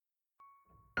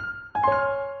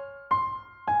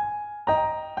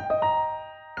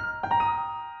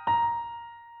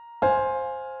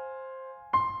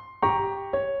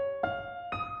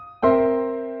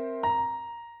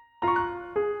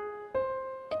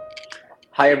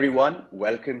Hi, everyone.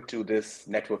 Welcome to this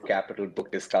Network Capital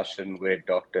book discussion with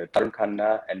Dr. Tarun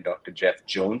Khanna and Dr. Jeff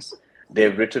Jones.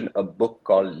 They've written a book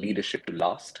called Leadership to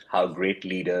Last: How Great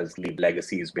Leaders Leave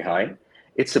Legacies Behind.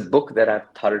 It's a book that I've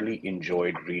thoroughly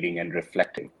enjoyed reading and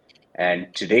reflecting.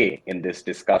 And today, in this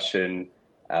discussion,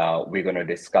 we're going to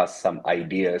discuss some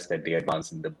ideas that they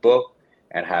advance in the book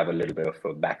and have a little bit of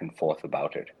a back and forth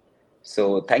about it.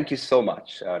 So, thank you so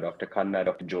much, Dr. Khanna,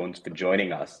 Dr. Jones, for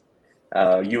joining us.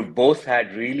 You've both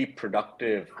had really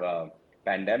productive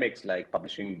pandemics, like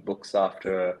publishing books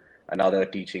after another,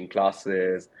 teaching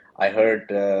classes. I heard,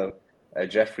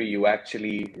 Jeffrey, you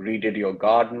actually redid your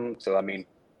garden. So, I mean,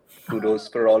 kudos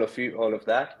for all of you, all of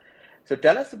that. So,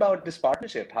 tell us about this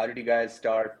partnership. How did you guys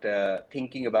start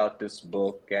thinking about this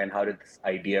book, and how did this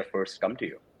idea first come to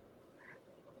you?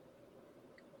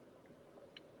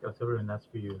 Tarun, that's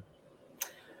for you.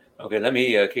 Okay, let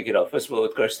me kick it off. First of all,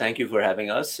 of course, thank you for having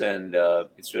us, and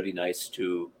it's really nice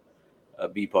to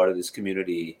be part of this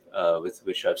community with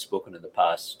which I've spoken in the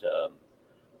past.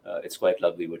 It's quite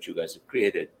lovely what you guys have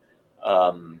created.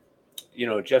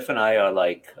 Jeff and I are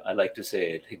I like to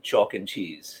say, like chalk and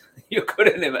cheese. You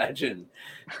couldn't imagine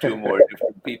two more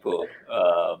different people.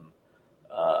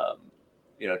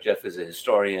 Jeff is a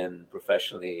historian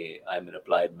professionally. I'm an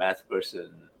applied math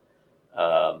person.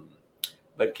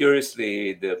 But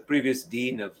curiously, the previous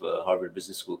dean of Harvard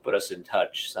Business School put us in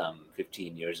touch some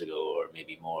 15 years ago or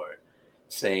maybe more,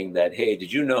 saying that, hey,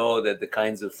 did you know that the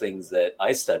kinds of things that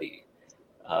I study,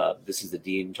 this is the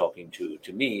dean talking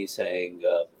to me, saying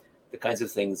the kinds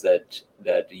of things that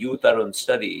you, Tarun,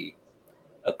 study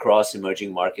across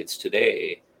emerging markets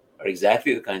today are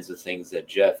exactly the kinds of things that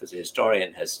Jeff, as a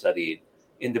historian, has studied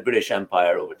in the British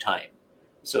Empire over time.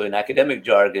 So in academic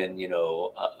jargon,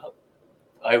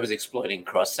 I was exploiting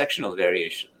cross-sectional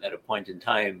variation at a point in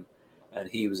time, and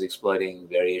he was exploiting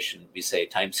variation, we say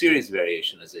time series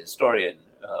variation as a historian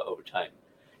over time.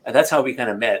 And that's how we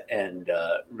kind of met and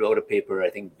wrote a paper,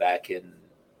 I think, back in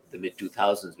the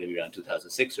mid-2000s, maybe around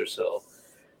 2006 or so.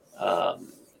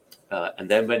 And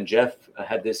then when Jeff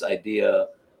had this idea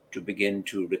to begin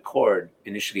to record,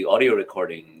 initially audio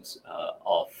recordings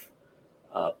of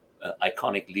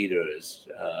iconic leaders,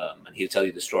 and he'll tell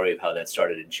you the story of how that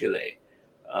started in Chile.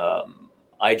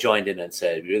 I joined in and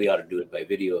said, we really ought to do it by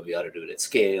video. We ought to do it at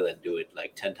scale and do it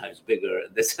like 10 times bigger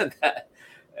and this and that.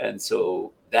 And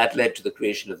so that led to the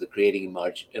creation of the Creating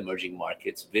Emerging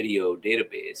Markets video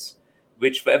database,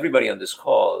 which for everybody on this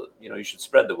call, you should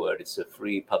spread the word. It's a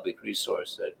free public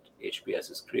resource that HBS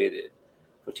has created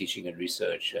for teaching and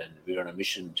research. And we're on a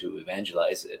mission to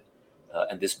evangelize it.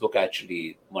 And this book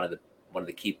actually, one of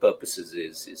the key purposes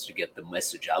is to get the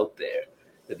message out there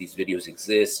that these videos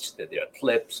exist, that they are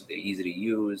clips, they're easy to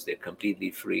use, they're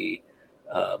completely free,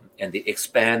 and they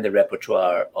expand the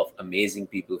repertoire of amazing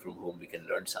people from whom we can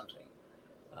learn something.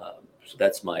 So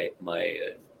that's my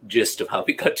gist of how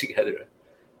we got together.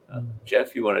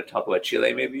 Jeff, you want to talk about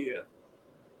Chile, maybe?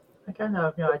 Okay,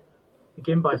 no, I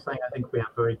begin by saying I think we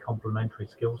have very complementary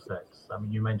skill sets. I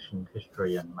mean, you mentioned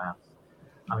history and maths.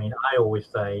 I mean, I always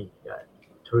say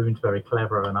Tarun's very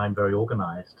clever and I'm very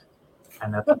organized.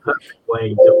 And that's a perfect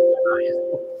way to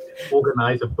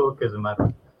organize a book, as a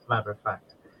matter of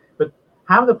fact. But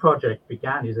how the project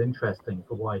began is interesting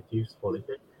for why it's useful.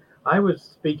 I was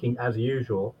speaking, as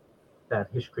usual, that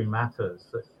history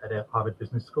matters at Harvard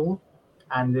Business School.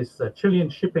 And this Chilean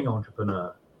shipping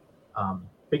entrepreneur,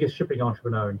 biggest shipping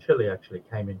entrepreneur in Chile, actually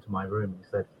came into my room and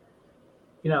said,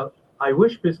 I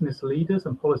wish business leaders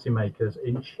and policymakers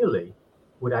in Chile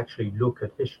would actually look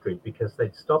at history, because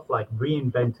they'd stop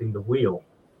reinventing the wheel.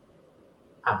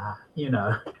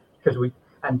 Because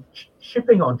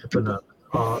shipping entrepreneurs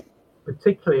are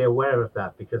particularly aware of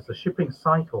that, because the shipping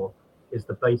cycle is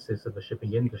the basis of the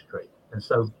shipping industry. And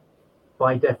so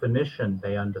by definition,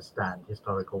 they understand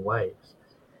historical waves.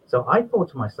 So I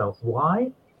thought to myself,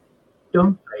 why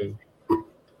don't they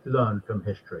learn from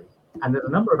history? And there's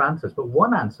a number of answers, but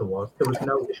one answer was there was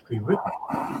no history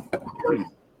written.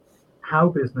 How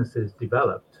businesses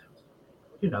developed,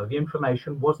 the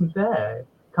information wasn't there.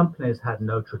 Companies had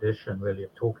no tradition really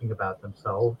of talking about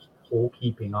themselves or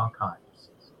keeping archives.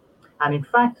 And in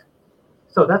fact,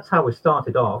 so that's how we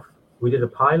started off. We did a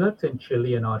pilot in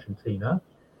Chile and Argentina,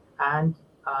 and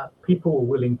people were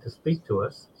willing to speak to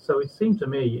us. So it seemed to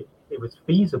me it was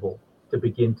feasible to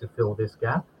begin to fill this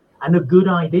gap, and a good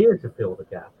idea to fill the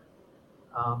gap.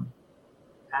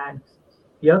 And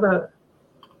the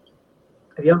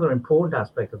other important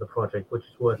aspect of the project, which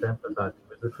is worth emphasizing,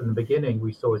 was that from the beginning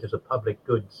we saw it as a public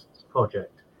goods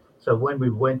project. So when we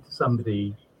went to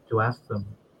somebody to ask them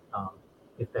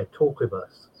if they'd talk with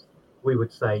us, we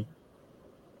would say,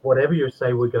 whatever you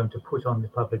say we're going to put on the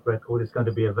public record is going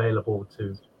to be available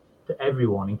to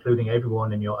everyone, including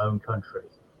everyone in your own country.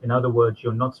 In other words,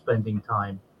 you're not spending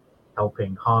time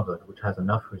helping Harvard, which has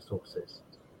enough resources.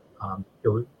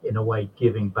 You're, in a way,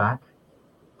 giving back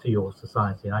to your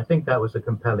society. And I think that was a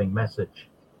compelling message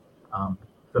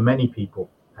for many people,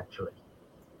 actually.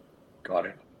 Got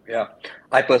it. Yeah,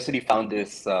 I personally found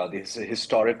this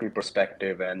historical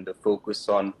perspective and the focus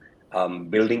on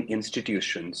building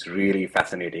institutions really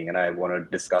fascinating, and I want to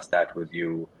discuss that with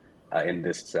you in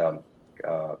this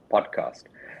podcast.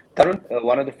 Tarun,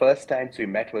 one of the first times we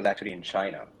met was actually in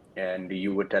China, and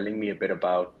you were telling me a bit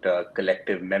about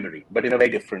collective memory, but in a very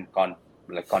different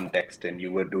context, and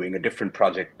you were doing a different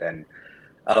project then.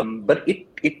 But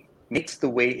it makes the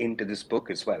way into this book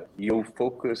as well. You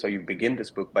focus or you begin this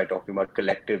book by talking about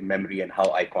collective memory and how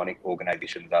iconic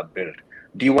organizations are built.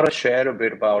 Do you want to share a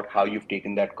bit about how you've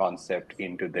taken that concept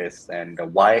into this, and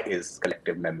why is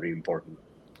collective memory important?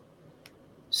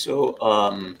 So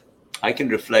I can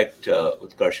reflect,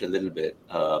 Utkarsh, a little bit.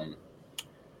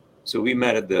 So we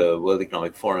met at the World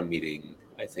Economic Forum meeting,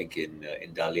 I think in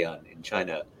Dalian in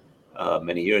China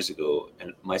many years ago.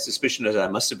 And my suspicion is I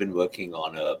must have been working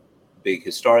on a big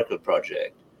historical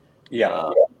project,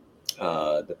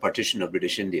 the partition of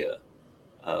British India,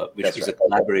 which That's was right. a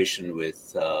collaboration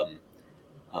with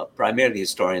primarily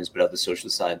historians, but other social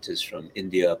scientists from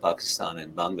India, Pakistan,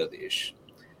 and Bangladesh.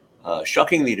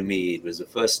 Shockingly to me, it was the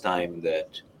first time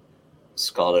that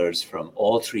scholars from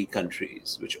all three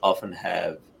countries, which often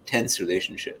have tense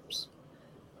relationships,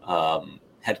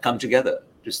 had come together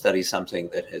to study something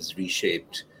that has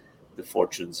reshaped the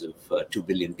fortunes of 2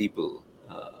 billion people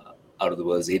out of the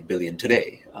world's 8 billion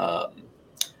today.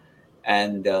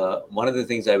 And one of the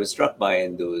things I was struck by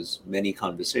in those many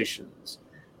conversations,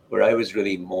 where I was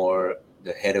really more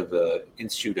the head of an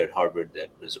institute at Harvard that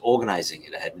was organizing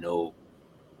it, I had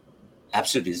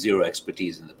absolutely zero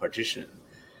expertise in the partition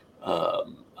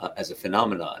as a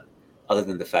phenomenon, other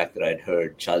than the fact that I'd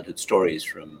heard childhood stories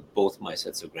from both my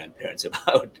sets of grandparents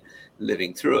about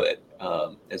living through it,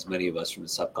 as many of us from the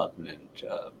subcontinent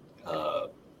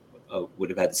would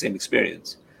have had the same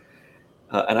experience.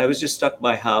 And I was just struck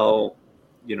by how,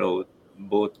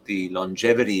 both the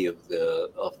longevity of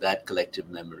that collective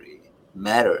memory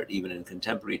mattered even in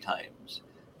contemporary times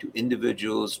to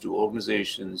individuals, to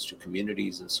organizations, to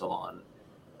communities, and so on.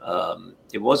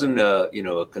 It wasn't a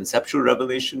conceptual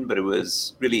revelation, but it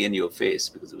was really in your face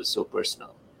because it was so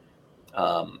personal.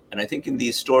 And I think in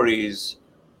these stories,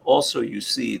 also you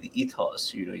see the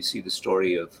ethos. You see the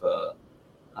story of the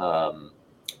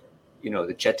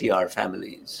Chettiar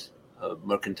families, a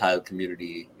mercantile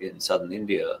community in southern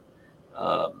India.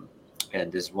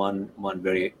 And there's one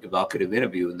very evocative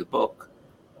interview in the book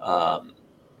of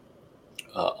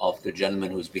the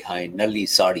gentleman who's behind Nalli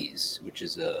Saris, which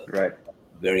is a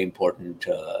very important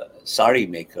sari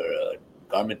maker,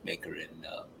 garment maker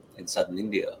in southern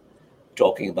India,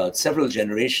 talking about several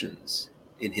generations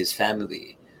in his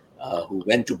family who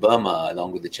went to Burma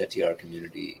along with the Chettiar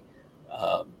community,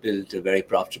 built a very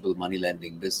profitable money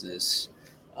lending business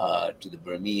to the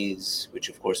Burmese, which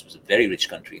of course was a very rich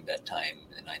country in that time,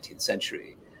 in the 19th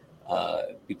century.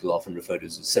 People often refer to it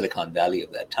as the Silicon Valley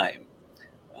of that time.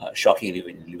 Shockingly,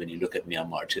 when you look at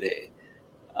Myanmar today,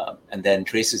 and then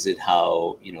traces it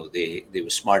how they were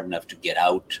smart enough to get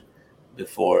out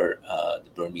before the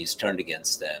Burmese turned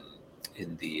against them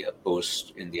in the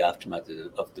aftermath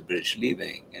of the British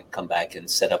leaving, and come back and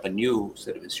set up a new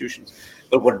set of institutions.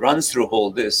 But what runs through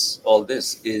all this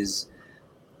is,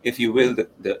 if you will,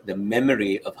 the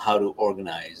memory of how to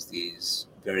organize these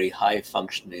very high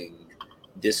functioning,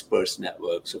 dispersed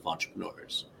networks of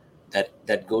entrepreneurs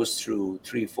that goes through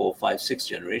 3, 4, 5, 6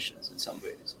 generations in some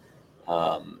ways.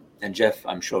 And Jeff,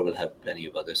 I'm sure, will have plenty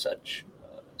of other such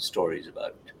stories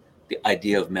about the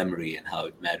idea of memory and how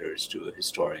it matters to a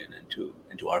historian and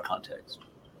to our context.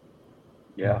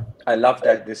 Yeah, I love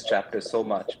this chapter so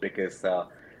much because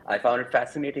I found it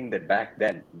fascinating that back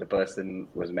then the person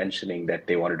was mentioning that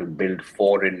they wanted to build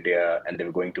for India and they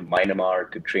were going to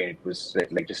Myanmar to train. It was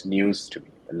like just news to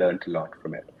me. I learned a lot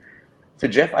from it. So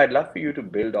Jeff, I'd love for you to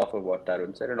build off of what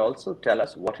Tarun said and also tell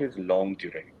us what is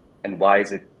Longduray and why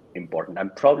is it important.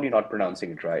 I'm probably not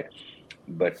pronouncing it right,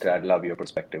 but I'd love your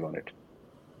perspective on it.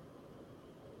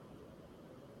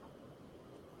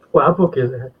 Well, our book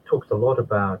talks a lot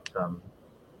about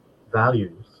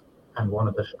values, and one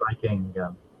of the striking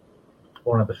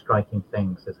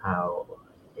things is how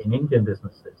in Indian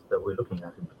businesses that we're looking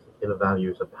at in particular,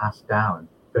 values are passed down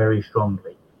very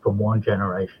strongly from one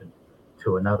generation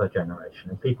to another generation,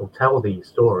 and people tell these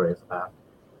stories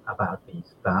about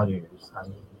these values. I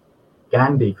mean,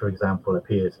 Gandhi, for example,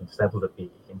 appears in several of the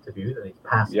interviews, and it's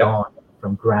passed Yeah. on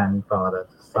from grandfather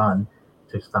to son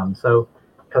to son. So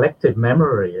collective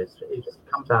memory it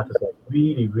comes out as like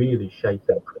really, really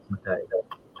shaping present day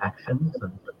actions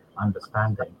and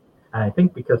understanding. And I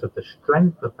think because of the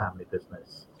strength of family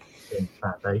business in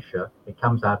South Asia, it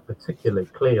comes out particularly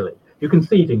clearly. You can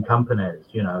see it in companies.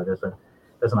 There's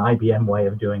an IBM way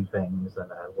of doing things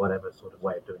and whatever sort of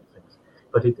way of doing things,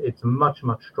 but it's much,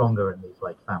 much stronger in these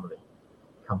like family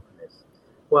companies.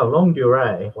 Well, longue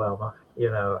durée. Well,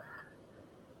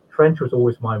 French was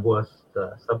always my worst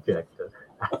subject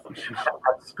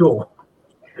at school.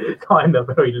 So I'm the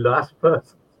very last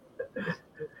person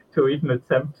to even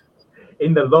attempt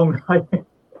in the long run.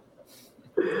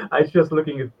 I was just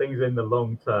looking at things in the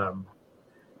long term,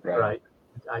 right?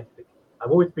 I've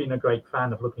always been a great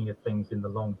fan of looking at things in the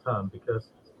long term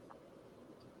because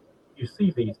you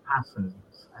see these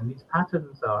patterns, and these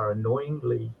patterns are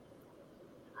annoyingly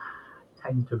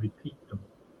tend to repeat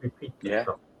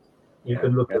themselves. You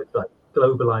can look at like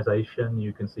globalization.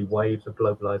 You can see waves of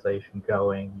globalization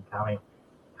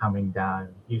coming down.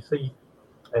 You see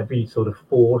every sort of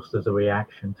force as a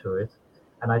reaction to it.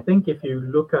 And I think if you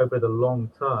look over the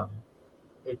long term,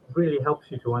 it really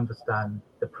helps you to understand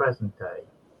the present day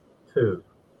too.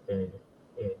 It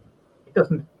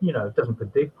doesn't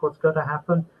predict what's going to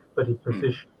happen, but it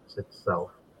positions itself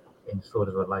in sort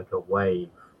of like a wave,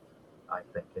 I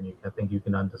think, and I think you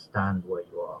can understand where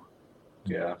you are.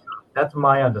 Yeah, that's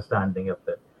my understanding of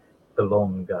the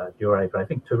long durée. But I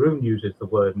think Tarun uses the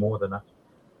word more than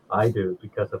I do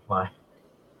because of my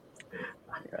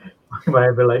my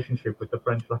relationship with the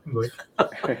French language.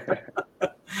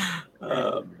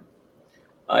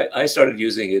 I started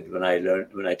using it when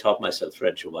I taught myself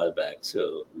French a while back.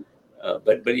 So,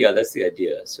 but yeah, that's the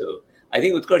idea. So I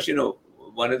think, of course,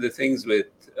 one of the things with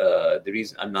the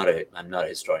reason I'm not a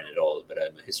historian at all, but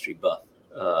I'm a history buff,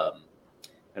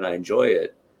 and I enjoy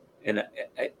it. And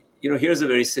here's a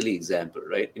very silly example,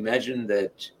 right? Imagine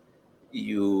that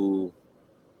you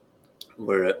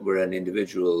were an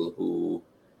individual who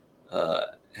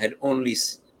had only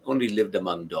lived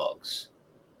among dogs,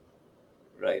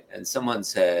 right? And someone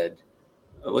said,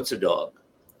 "What's a dog?"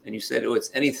 And you said, "Oh,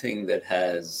 it's anything that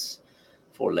has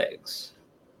 4 legs,"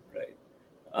 right?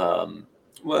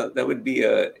 Well, that would be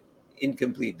a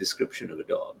incomplete description of a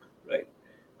dog, right?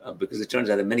 Because it turns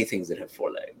out there are many things that have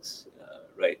 4 legs,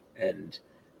 right? And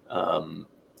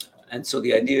so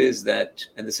the idea is that,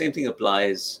 and the same thing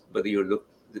applies whether you look.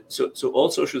 So all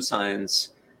social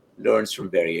science learns from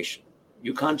variation.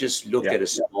 You can't just look at a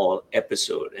small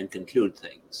episode and conclude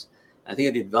things. I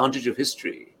think the advantage of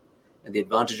history and the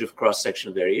advantage of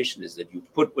cross-sectional variation is that you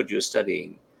put what you're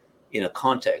studying in a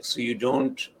context, so you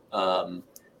don't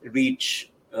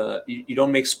you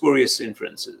don't make spurious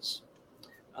inferences.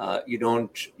 You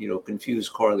don't, confuse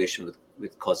correlation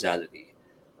with causality.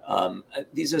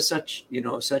 These are such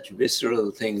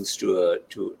visceral things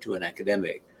to an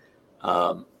academic.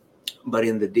 But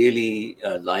in the daily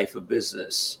life of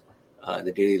business,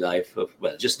 the daily life of,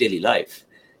 just daily life,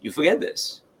 you forget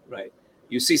this, right?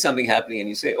 You see something happening and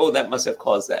you say, "Oh, that must have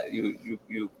caused that."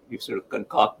 You sort of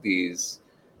concoct these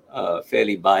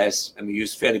fairly biased,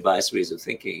 use fairly biased ways of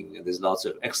thinking. And there's lots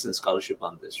of excellent scholarship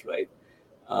on this, right?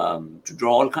 To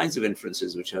draw all kinds of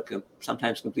inferences, which are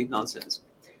sometimes complete nonsense.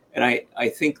 And I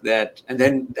think that, and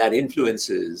then that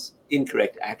influences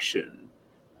incorrect action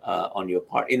on your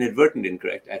part, inadvertent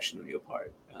incorrect action on your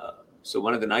part. So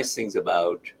one of the nice things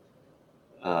about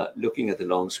looking at the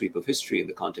long sweep of history in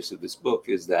the context of this book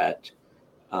is that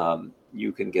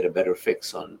you can get a better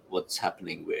fix on what's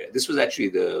happening where. This was actually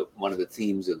one of the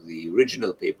themes of the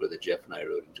original paper that Jeff and I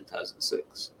wrote in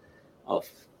 2006, of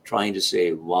trying to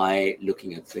say why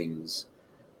looking at things,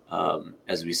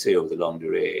 as we say, over the longue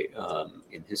durée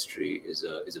in history is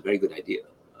a very good idea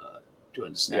to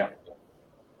understand.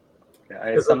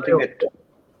 It's something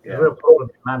the real problem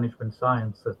in management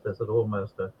science is there's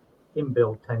almost an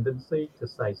inbuilt tendency to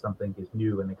say something is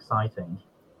new and exciting,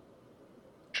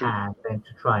 and then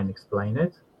to try and explain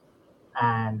it.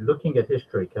 And looking at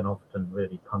history can often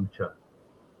really puncture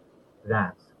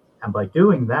that. And by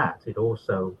doing that, it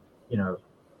also,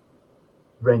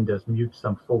 renders mute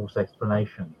some false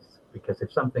explanations. Because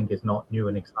if something is not new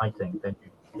and exciting, then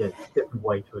you get a different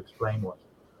way to explain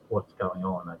what's going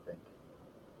on, I think.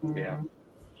 Yeah.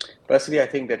 Personally, I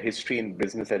think that history in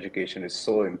business education is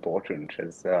so important.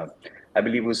 As I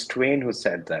believe it was Twain who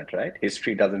said that, right?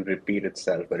 History doesn't repeat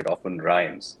itself, but it often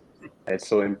rhymes. And it's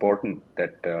so important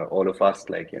that all of us,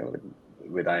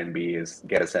 with IMB,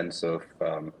 get a sense of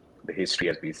the history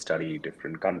as we study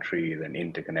different countries and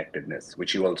interconnectedness,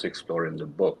 which you also explore in the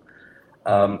book.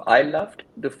 I loved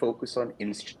the focus on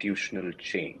institutional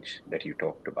change that you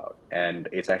talked about. And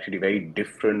it's actually very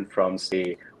different from,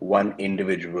 say, one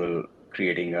individual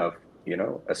creating a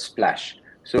splash.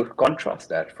 So contrast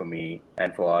that for me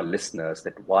and for our listeners,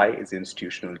 that why is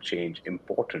institutional change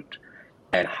important?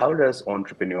 And how does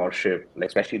entrepreneurship,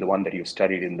 especially the one that you've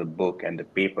studied in the book and the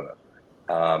paper,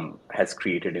 has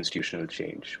created institutional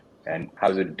change? And how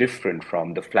is it different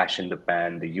from the flash in the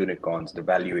pan, the unicorns, the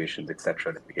valuations,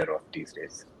 etc., that we hear of these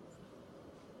days?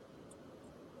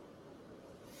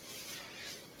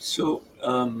 So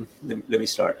let me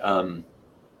start.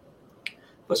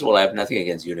 First of all, I have nothing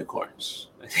against unicorns.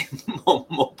 I think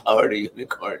more power to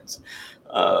unicorns.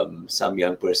 Some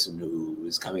young person who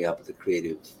is coming up with a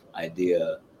creative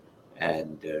idea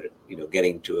and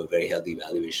getting to a very healthy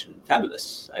valuation,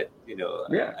 fabulous.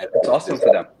 It's awesome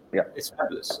for them. Yeah, it's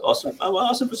fabulous. Awesome. Well,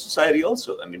 awesome for society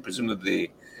also. I mean,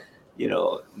 presumably,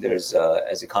 there's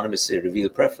as economists say, reveal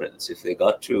preference. If they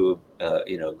got to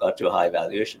a high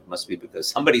valuation, it must be because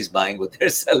somebody's buying what they're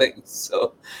selling.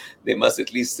 So they must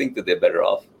at least think that they're better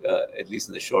off, at least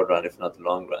in the short run, if not the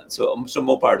long run. So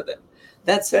more part of them.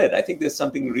 That said, I think there's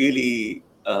something really,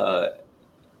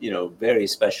 very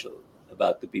special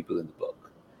about the people in the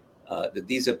book. That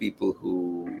these are people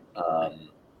who,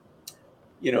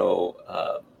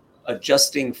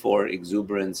 adjusting for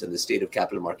exuberance and the state of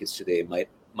capital markets today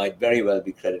might very well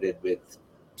be credited with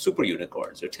super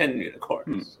unicorns or 10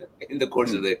 unicorns in the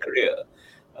course of their career.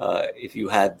 If you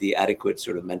had the adequate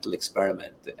sort of mental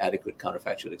experiment, the adequate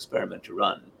counterfactual experiment to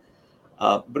run.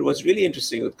 But what's really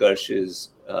interesting with Karsh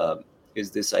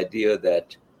is this idea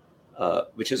that,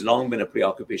 which has long been a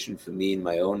preoccupation for me in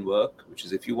my own work, which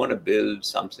is if you want to build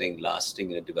something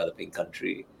lasting in a developing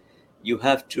country, you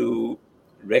have to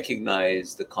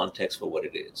recognize the context for what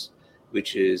it is,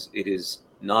 which is it is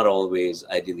not always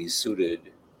ideally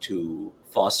suited to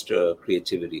foster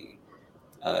creativity.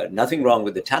 Nothing wrong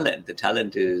with the talent. The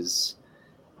talent is,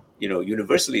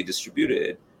 universally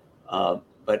distributed.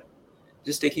 But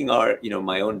just taking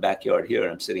my own backyard here,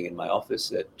 I'm sitting in my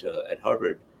office at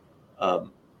Harvard.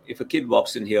 If a kid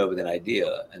walks in here with an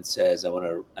idea and says, I want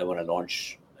to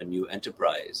launch a new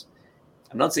enterprise,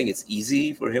 I'm not saying it's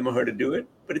easy for him or her to do it,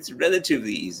 but it's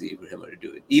relatively easy for him or her to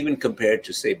do it, even compared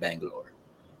to, say, Bangalore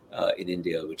in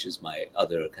India, which is my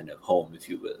other kind of home, if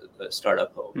you will, a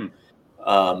startup home.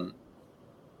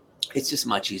 It's just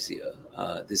much easier.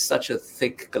 There's such a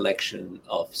thick collection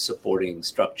of supporting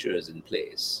structures in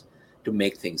place to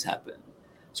make things happen.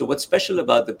 So what's special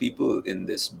about the people in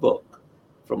this book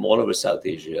from all over South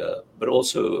Asia, but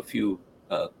also a few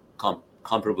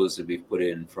comparables that we've put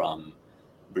in from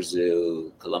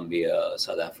Brazil, Colombia,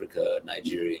 South Africa,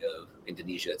 Nigeria,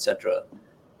 Indonesia, etc.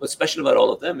 What's special about all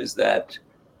of them is that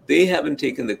they haven't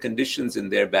taken the conditions in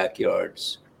their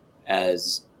backyards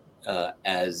as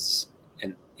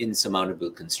an insurmountable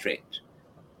constraint.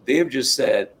 They've just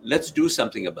said, let's do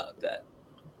something about that.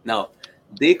 Now,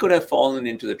 they could have fallen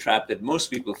into the trap that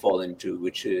most people fall into,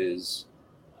 which is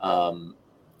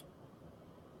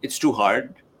it's too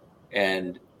hard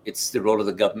and it's the role of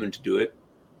the government to do it.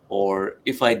 Or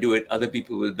if I do it, other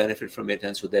people will benefit from it.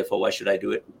 And so therefore, why should I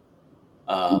do it?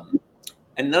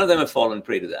 And none of them have fallen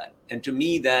prey to that. And to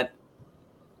me, that,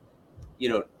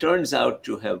 turns out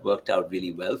to have worked out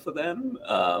really well for them.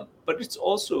 But it's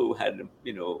also had,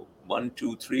 1,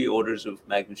 2, 3 orders of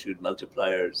magnitude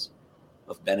multipliers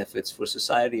of benefits for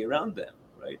society around them,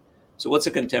 right? So what's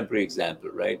a contemporary example,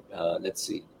 right? Let's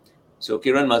see. So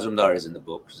Kiran Mazumdar is in the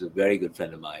book. She's a very good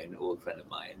friend of mine, old friend of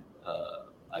mine.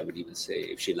 I would even say,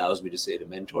 if she allows me to say it, a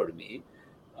mentor to me.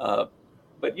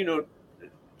 But,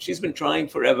 she's been trying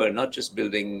forever, not just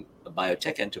building a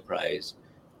biotech enterprise,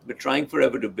 but trying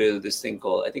forever to build this thing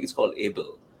called, I think it's called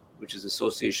ABLE, which is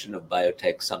Association of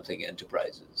Biotech Something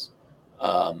Enterprises.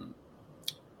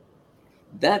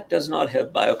 That does not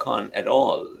help Biocon at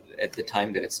all at the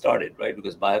time that it started, right?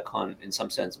 Because Biocon, in some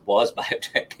sense, was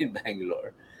biotech in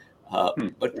Bangalore.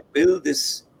 But to build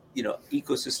this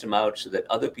ecosystem out so that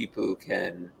other people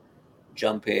can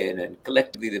jump in and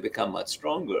collectively they become much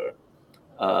stronger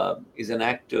is an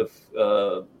act of,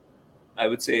 I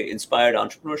would say, inspired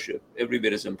entrepreneurship. Every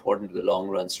bit as important to the long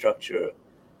run structure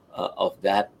of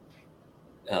that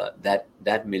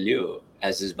milieu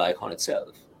as is Biocon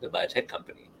itself, the biotech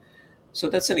company. So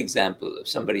that's an example of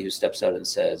somebody who steps out and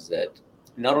says that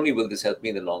not only will this help me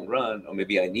in the long run, or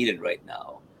maybe I need it right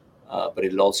now, but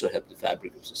it'll also help the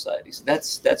fabric of society. So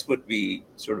that's what we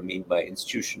sort of mean by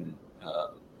institution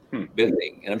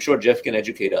building. And I'm sure Jeff can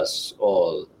educate us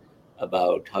all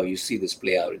about how you see this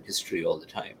play out in history all the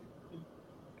time.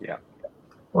 Yeah.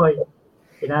 Well,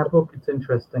 in our book, it's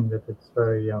interesting that it's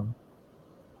very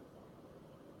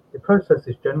the process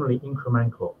is generally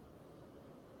incremental,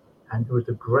 and there is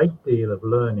a great deal of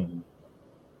learning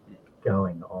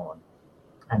going on.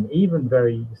 And even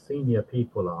very senior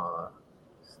people are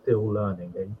still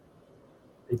learning.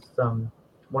 It's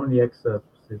one of the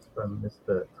excerpts is from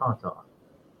Mr. Tata,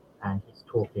 and he's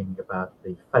talking about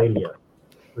the failure,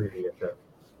 really,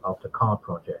 of the car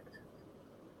project.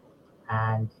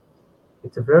 And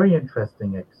it's a very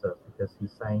interesting excerpt because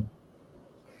he's saying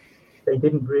they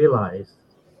didn't realize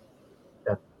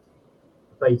that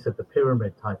the base of the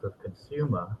pyramid type of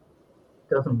consumer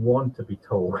doesn't want to be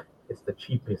told it's the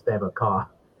cheapest ever car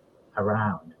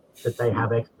around, that they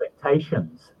have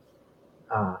expectations.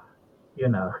 You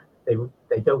know,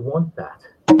 they don't want that.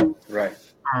 Right.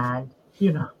 And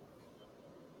you know,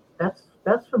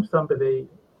 that's from somebody.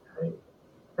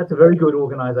 That's a very good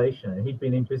organization, and he's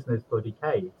been in business for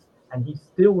decades, and he's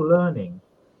still learning,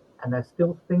 and they're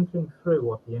still thinking through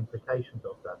what the implications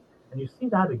of that. And you see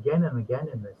that again and again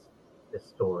in this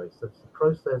story. So it's a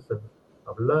process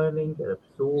of learning and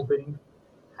absorbing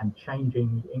and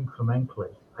changing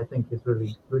incrementally. I think is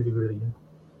really, really, really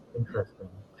interesting.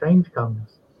 Change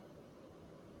comes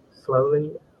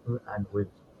slowly and with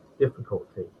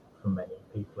difficulty for many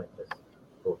people in this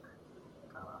book,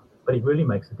 but it really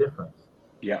makes a difference.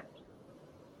 Yeah.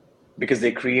 Because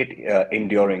they create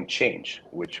enduring change,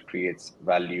 which creates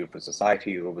value for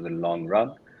society over the long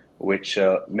run, which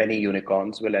many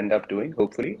unicorns will end up doing,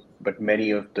 hopefully. But many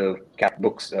of the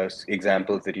books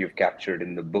examples that you've captured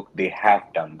in the book, they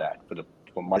have done that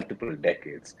for multiple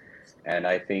decades. And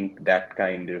I think that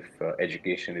kind of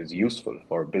education is useful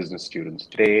for business students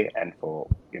today and for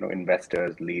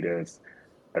investors, leaders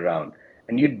around.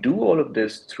 And you do all of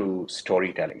this through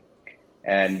storytelling.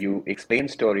 And you explain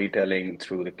storytelling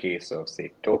through the case of,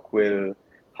 say, Tocqueville,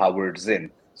 Howard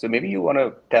Zinn. So maybe you want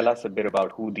to tell us a bit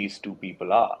about who these two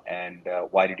people are and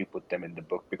why did you put them in the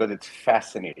book? Because it's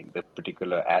fascinating, the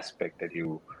particular aspect that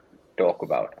you talk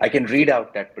about. I can read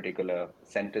out that particular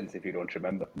sentence if you don't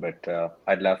remember, but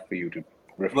I'd love for you to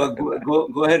reflect on that.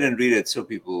 Go ahead and read it so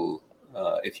people,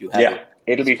 if you have it.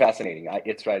 It'll be fascinating.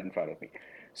 It's right in front of me.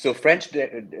 So French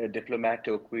diplomat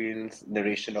Tocqueville's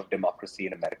narration of democracy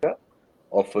in America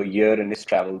of a year in his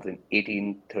travels in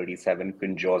 1837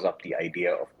 conjures up the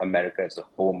idea of America as a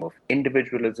home of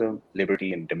individualism,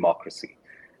 liberty, and democracy,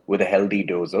 with a healthy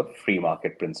dose of free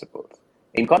market principles.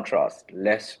 In contrast,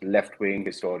 less left-wing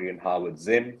historian Howard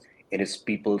Zinn, in his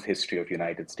People's History of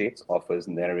United States, offers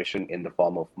narration in the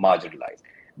form of marginalized.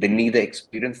 They neither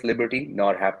experience liberty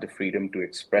nor have the freedom to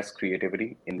express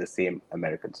creativity in the same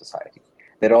American society.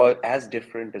 They're all as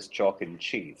different as chalk and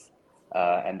cheese.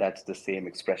 And that's the same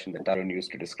expression that Tarun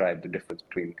used to describe the difference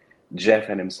between Jeff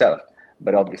and himself.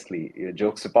 But obviously,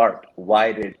 jokes apart,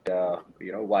 why did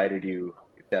you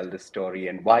tell this story,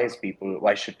 and why should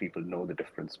people know the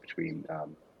difference between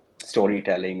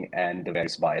storytelling and the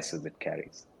various biases it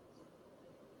carries?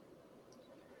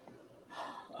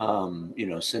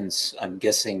 Since I'm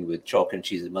guessing with chalk and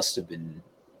cheese, it must have been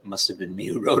me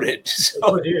who wrote it.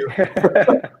 So.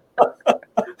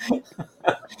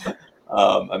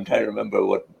 I'm trying to remember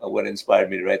what inspired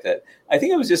me to write that. I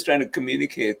think I was just trying to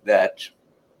communicate that,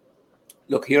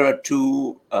 look, here are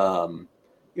two,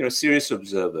 serious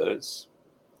observers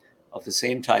of the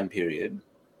same time period,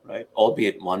 right?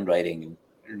 Albeit one writing in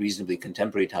reasonably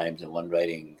contemporary times and one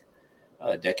writing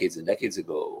decades and decades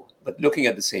ago, but looking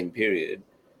at the same period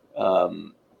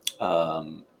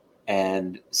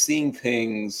and seeing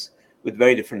things with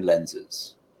very different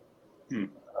lenses.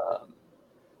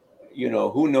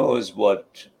 Who knows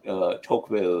what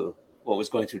was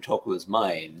going through Tocqueville's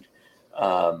mind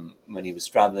when he was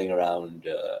traveling around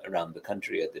the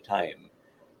country at the time.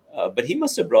 But he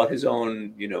must have brought his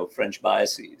own, French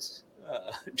biases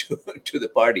to the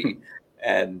party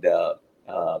and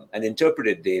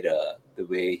interpreted data the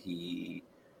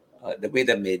way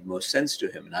that made most sense to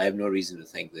him. And I have no reason to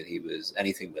think that he was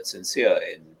anything but sincere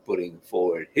in putting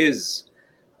forward his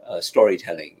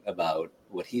storytelling about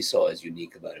what he saw as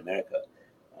unique about America.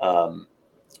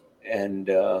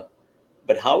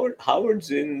 But Howard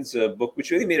Zinn's book,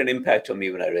 which really made an impact on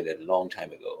me when I read it a long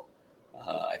time ago,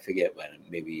 I forget when,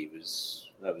 maybe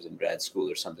I was in grad school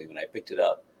or something when I picked it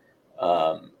up.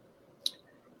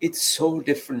 It's so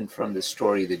different from the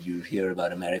story that you hear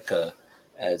about America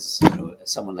as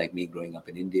someone like me growing up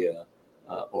in India,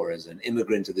 or as an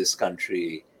immigrant to this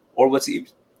country, or what's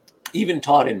even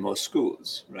taught in most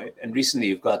schools, right? And recently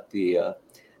you've got the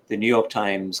New York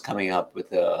Times coming up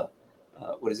with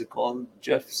what is it called,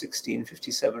 Jeff,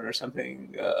 1657 or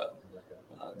something?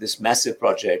 This massive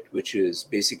project, which is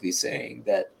basically saying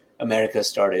that America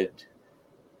started,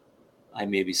 I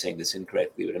may be saying this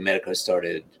incorrectly, but America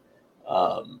started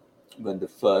when the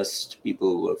first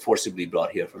people were forcibly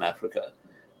brought here from Africa.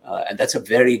 And that's a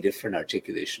very different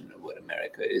articulation of what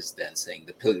America is then, saying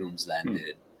the Pilgrims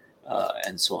landed,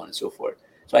 and so on and so forth.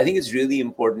 So I think it's really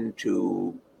important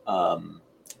to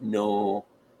know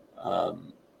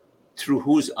through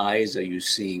whose eyes are you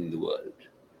seeing the world.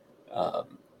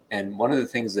 And one of the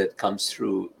things that comes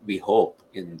through, we hope,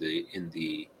 in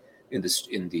the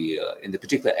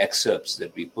particular excerpts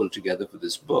that we pulled together for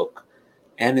this book,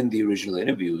 and in the original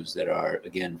interviews that are,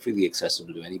 again, freely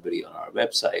accessible to anybody on our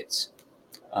websites,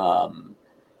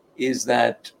 is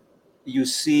that you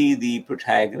see the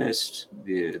protagonist,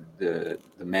 the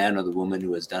man or the woman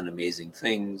who has done amazing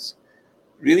things,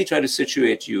 really try to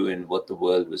situate you in what the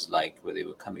world was like, where they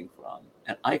were coming from.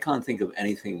 And I can't think of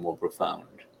anything more profound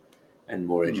and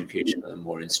more educational and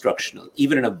more instructional,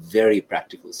 even in a very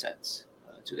practical sense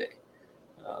today.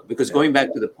 Because going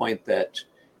back to the point that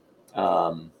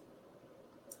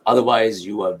otherwise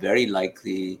you are very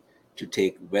likely to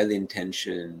take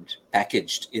well-intentioned,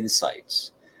 packaged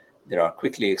insights that are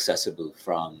quickly accessible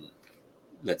from,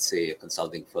 let's say, a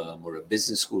consulting firm or a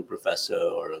business school professor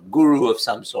or a guru of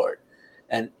some sort,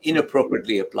 and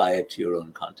inappropriately apply it to your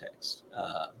own context.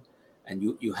 And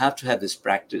you have to have this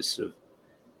practice of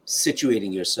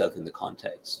situating yourself in the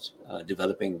context,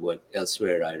 developing what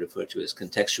elsewhere I refer to as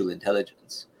contextual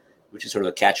intelligence, which is sort of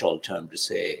a catch-all term to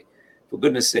say, for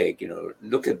goodness sake,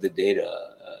 look at the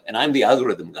data. And I'm the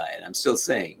algorithm guy, and I'm still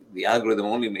saying the algorithm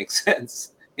only makes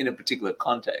sense in a particular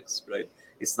context, right?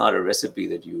 It's not a recipe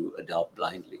that you adopt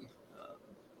blindly.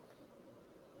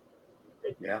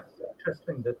 It's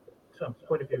interesting that from the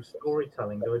point of view of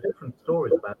storytelling, there were different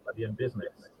stories about Indian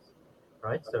business,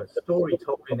 right? So a story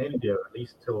told in India, at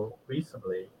least till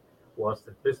recently, was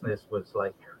that business was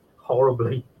like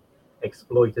horribly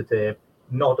exploitative,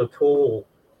 not at all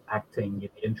acting in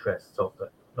the interests of the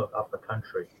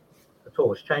country at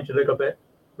all. It's changed a little bit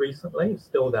recently.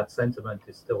 Still, that sentiment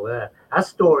is still there. Our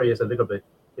story is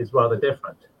rather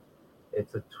different.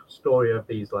 It's a story of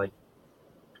these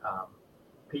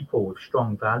people with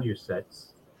strong value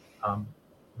sets,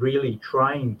 really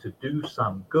trying to do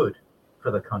some good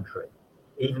for the country,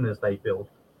 even as they build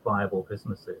viable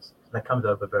businesses. And that comes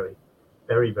over very,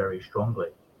 very, very strongly.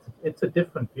 It's a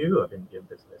different view of Indian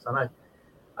business. And I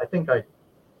think I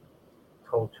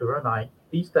told Tarun,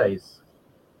 these days,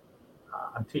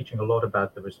 I'm teaching a lot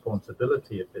about the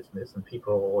responsibility of business, and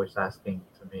people are always asking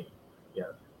to me,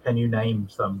 can you name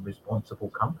some responsible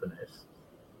companies?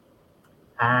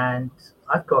 And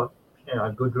I've got,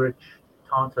 Goodrich,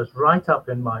 Tata's right up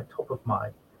in my top of my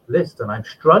list, and I'm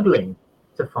struggling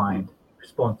to find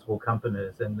responsible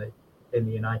companies in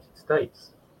the United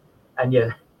States. And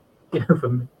yet,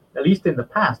 from at least in the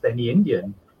past, any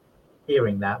Indian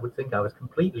hearing that would think I was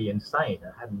completely insane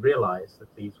and hadn't realized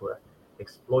that these were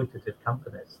exploitative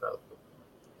companies. So,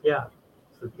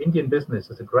 so Indian business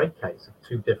is a great case of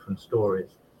two different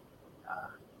stories,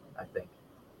 I think.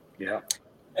 Yeah.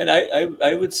 And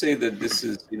I would say that this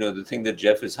is, the thing that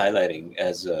Jeff is highlighting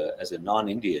as a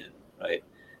non-Indian, right,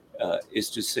 is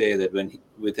to say that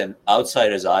with an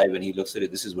outsider's eye, when he looks at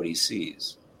it, this is what he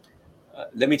sees.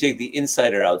 Let me take the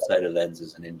insider-outsider lens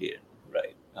as an Indian,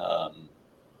 right?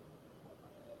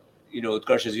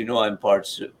 Utkarsh, as you know, I'm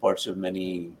parts of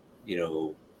many,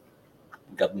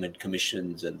 government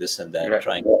commissions and this and that, right,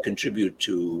 trying to contribute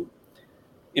to,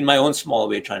 in my own small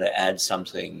way, trying to add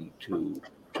something to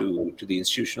the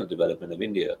institutional development of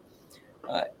India.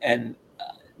 And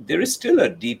there is still a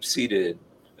deep-seated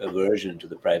aversion to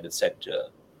the private sector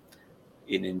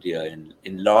in India,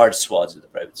 in large swaths of the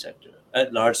private sector,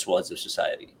 large swaths of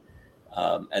society.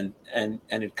 And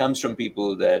it comes from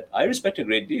people that I respect a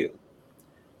great deal.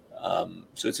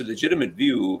 So it's a legitimate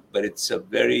view, but it's a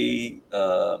very,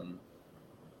 but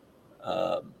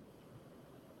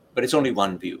it's only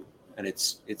one view, and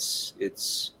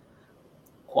it's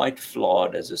quite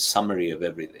flawed as a summary of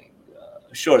everything.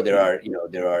 Sure, there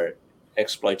are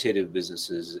exploitative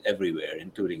businesses everywhere,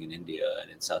 including in India and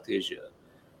in South Asia.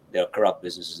 There are corrupt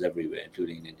businesses everywhere,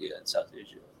 including in India and South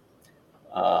Asia.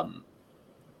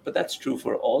 But that's true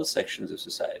for all sections of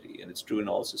society, and it's true in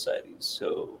all societies.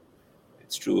 So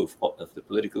it's true of the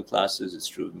political classes. It's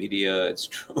true of media.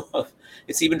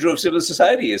 It's even true of civil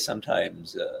society is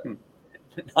sometimes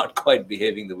not quite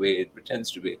behaving the way it pretends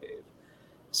to behave.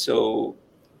 So,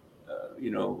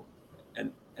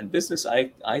 and business,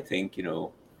 I think,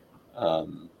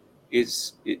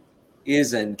 is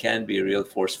and can be a real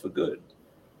force for good.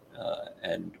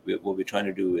 And what we're trying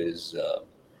to do is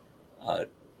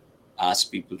ask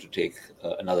people to take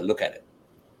another look at it.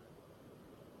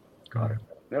 Got it.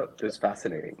 No, this is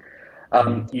fascinating.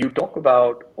 You talk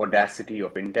about audacity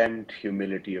of intent,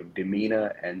 humility of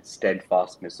demeanor, and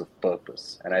steadfastness of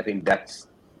purpose. And I think that's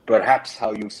perhaps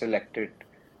how you selected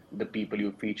the people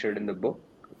you featured in the book.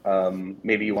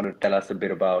 Maybe you want to tell us a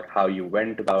bit about how you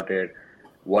went about it.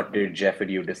 What did Jeff and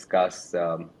you discuss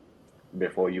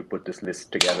before you put this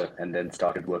list together and then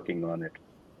started working on it?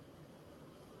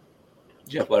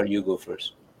 Jeff, why don't you go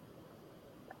first?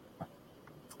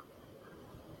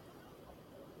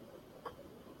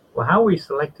 Well, how we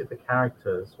selected the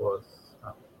characters was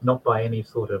not by any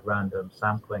sort of random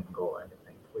sampling or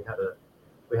anything.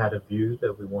 We had a view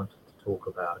that we wanted to talk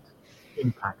about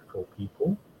impactful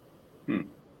people.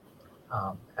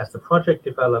 As the project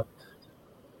developed,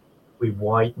 we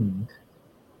widened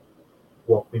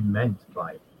what we meant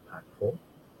by impactful.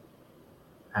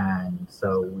 And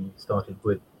so we started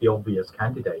with the obvious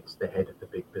candidates, the head of the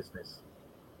big business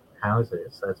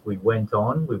houses. As we went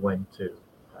on, we went to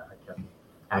an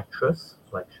actress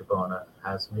like Shabana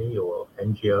Azmi or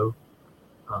NGO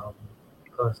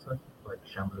person like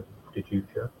Shamla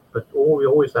Dejuja. But we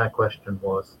always our question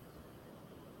was,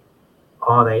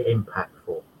 are they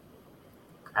impactful?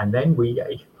 And then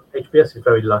HBS is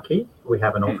very lucky. We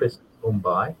have an office in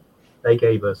Mumbai. They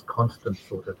gave us constant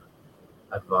sort of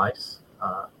advice.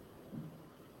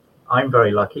 I'm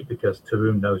very lucky because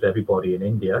Tarun knows everybody in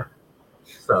India.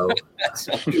 So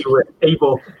he was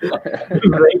able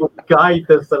to guide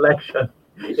the selection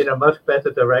in a much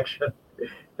better direction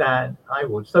than I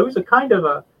would. So it's a kind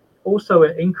of also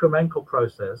an incremental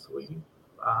process. And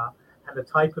the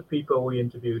type of people we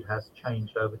interviewed has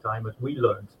changed over time as we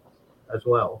learned as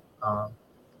well.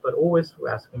 But always we're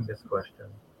asking this question: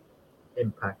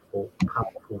 impactful,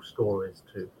 powerful stories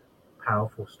to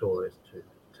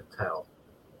tell,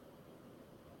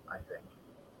 I think.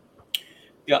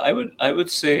 Yeah, I would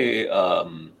say,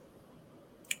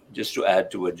 just to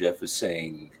add to what Jeff is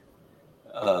saying,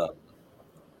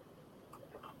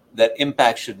 that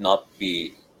impact should not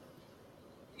be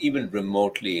even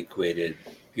remotely equated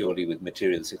purely with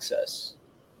material success.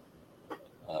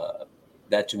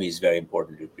 That to me is very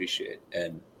important to appreciate,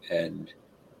 and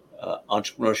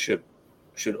entrepreneurship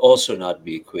should also not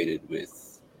be equated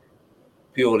with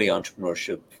purely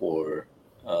entrepreneurship for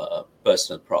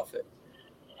personal profit.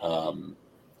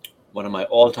 One of my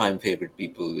all-time favorite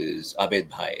people is Abed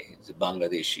Bhai. He's a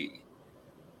Bangladeshi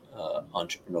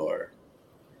entrepreneur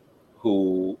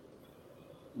who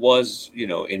was,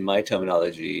 in my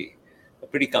terminology, a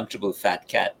pretty comfortable fat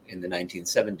cat in the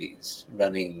 1970s,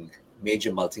 running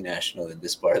major multinational in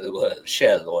this part of the world,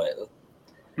 Shell Oil,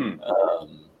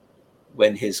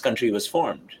 when his country was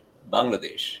formed,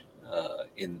 Bangladesh,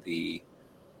 in the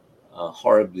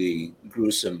horribly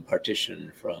gruesome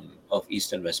partition of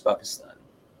East and West Pakistan.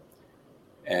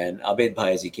 And Abed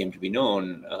Bhai, as he came to be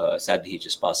known, sadly he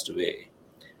just passed away,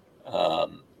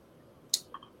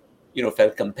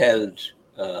 felt compelled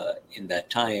in that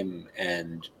time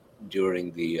and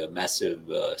during the massive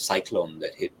cyclone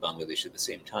that hit Bangladesh at the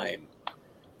same time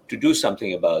to do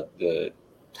something about the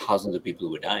thousands of people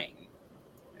who were dying.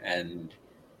 And,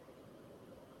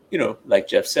 like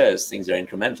Jeff says, things are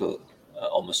incremental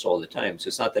almost all the time. So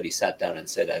it's not that he sat down and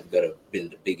said, I've got to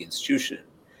build a big institution.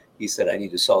 He said, I need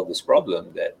to solve this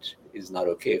problem that is not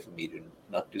okay for me to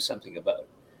not do something about.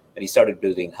 And he started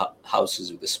building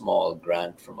houses with a small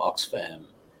grant from Oxfam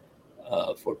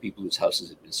for people whose houses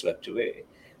had been swept away.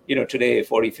 Today,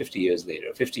 50 years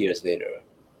later,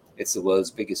 it's the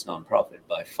world's biggest nonprofit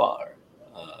by far.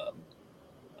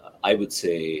 I would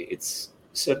say it's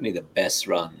certainly the best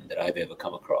run that I've ever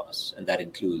come across, and that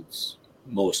includes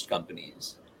most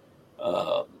companies.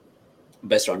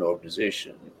 Best run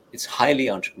organization. It's highly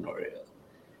entrepreneurial.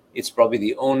 It's probably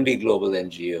the only global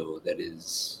NGO that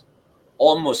is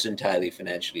almost entirely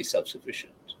financially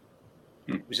self-sufficient,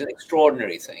 which is an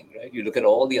extraordinary thing, right? You look at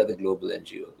all the other global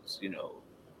NGOs,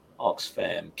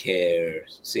 Oxfam, CARE,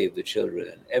 Save the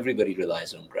Children, everybody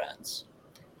relies on grants.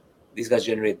 These guys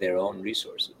generate their own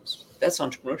resources. That's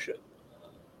entrepreneurship.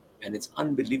 And it's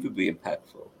unbelievably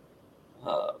impactful.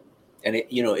 And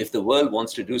if the world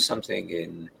wants to do something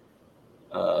in,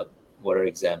 what are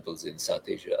examples in South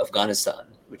Asia? Afghanistan,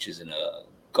 which is in a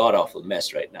god-awful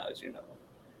mess right now, as you know.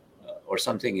 Or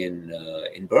something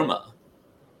in Burma,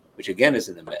 which again is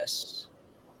in a mess.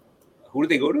 Who do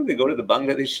they go to? They go to the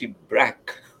Bangladeshi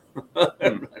BRAC,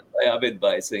 run by Abed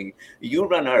Bhai, saying, you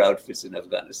run our outfits in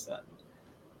Afghanistan,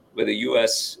 where the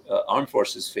U.S. armed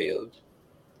forces failed,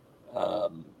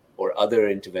 or other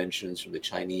interventions from the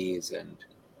Chinese and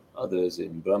others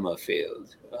in Burma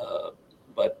failed.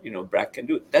 But BRAC can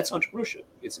do it. That's entrepreneurship.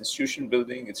 It's institution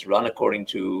building. It's run according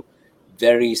to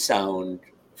very sound,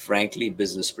 frankly,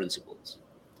 business principles.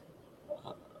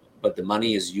 but the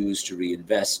money is used to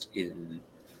reinvest in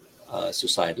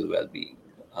societal well-being.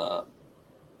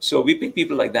 So we pick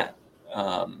people like that,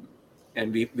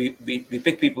 and we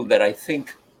pick people that I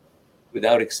think,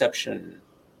 without exception,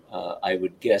 I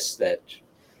would guess that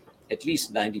at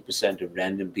least 90% of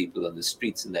random people on the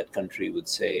streets in that country would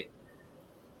say,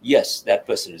 yes, that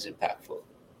person is impactful.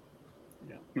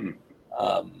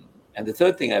 And the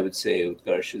third thing I would say,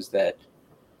 Utkarsh, is that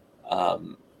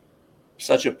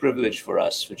such a privilege for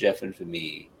us, for Jeff and for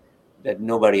me, that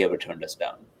nobody ever turned us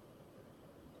down.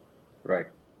 Right.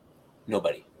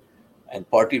 Nobody. And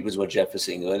partly it was what Jeff was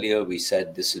saying earlier. We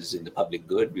said this is in the public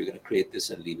good. We're going to create this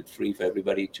and leave it free for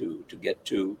everybody to get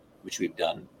to, which we've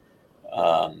done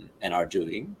and are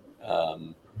doing.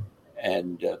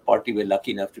 And partly we're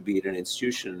lucky enough to be at an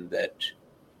institution that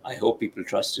I hope people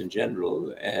trust in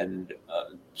general. And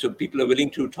so people are willing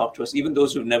to talk to us, even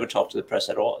those who've never talked to the press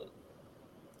at all.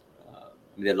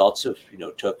 There are lots of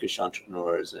Turkish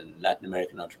entrepreneurs and Latin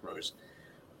American entrepreneurs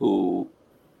who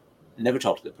never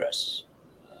talk to the press,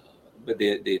 but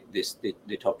they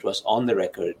talk to us on the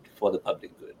record for the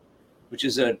public good, which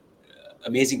is an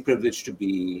amazing privilege to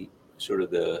be sort of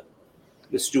the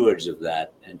stewards of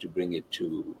that and to bring it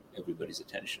to everybody's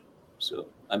attention. So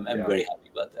I'm very happy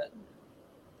about that.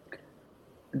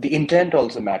 The intent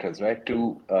also matters, right?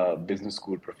 To business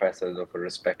school professors of a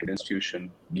respected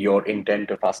institution, your intent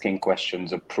of asking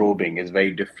questions or probing is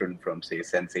very different from, say,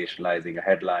 sensationalizing a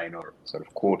headline or sort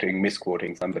of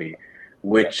misquoting somebody,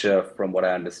 which, from what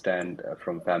I understand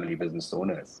from family business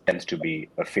owners, tends to be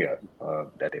a fear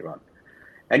that they run.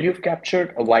 And you've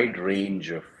captured a wide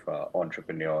range of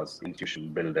entrepreneurs, institution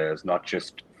builders, not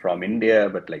just from India,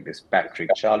 but like this Patrick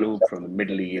Chalhoub from the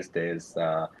Middle East. There's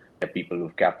people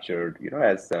who've captured,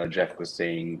 as Jeff was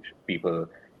saying, people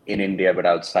in India, but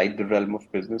outside the realm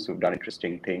of business who've done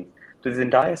interesting things. So this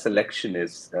entire selection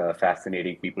is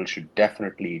fascinating. People should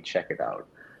definitely check it out.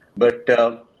 But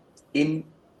in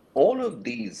all of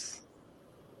these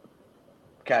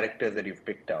characters that you've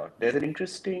picked out, there's an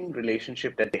interesting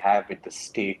relationship that they have with the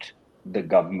state, the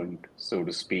government, so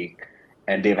to speak,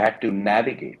 and they've had to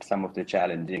navigate some of the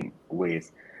challenging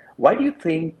ways. Why do you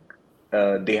think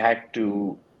they had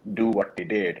to do what they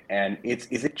did? And is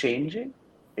it changing?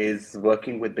 Is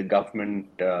working with the government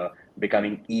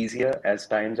becoming easier as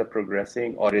times are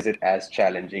progressing, or is it as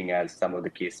challenging as some of the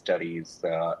case studies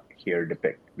here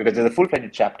depict? Because there's a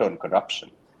full-fledged chapter on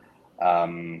corruption.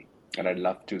 And I'd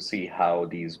love to see how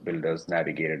these builders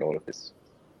navigated all of this.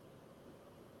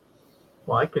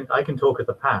 Well, I can talk at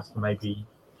the past, and maybe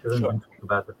Tarun can talk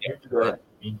about the future. I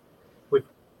mean,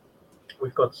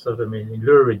 we've got sort of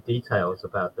lurid details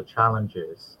about the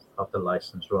challenges of the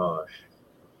licensed Raj.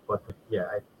 But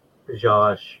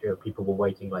Bajaj, people were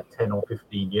waiting like 10 or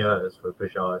 15 years for a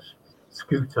Bajaj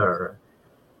scooter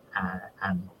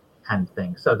and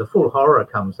things. So the full horror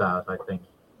comes out, I think,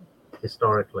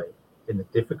 historically, in the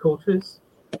difficulties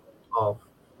of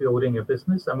building a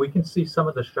business. And we can see some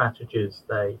of the strategies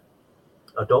they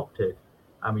adopted.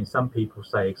 I mean, some people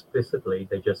say explicitly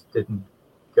they just didn't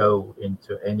go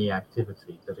into any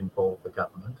activity that involved the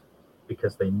government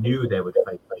because they knew they would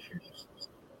face issues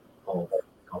of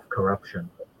corruption,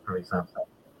 for example,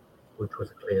 which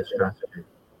was a clear strategy.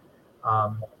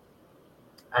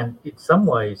 And in some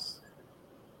ways,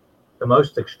 the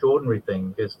most extraordinary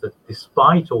thing is that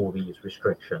despite all these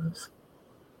restrictions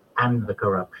and the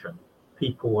corruption,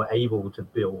 people were able to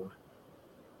build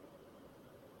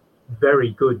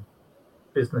very good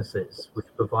businesses which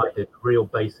provided real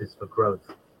basis for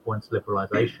growth once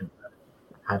liberalization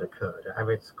had occurred. I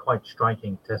mean, it's quite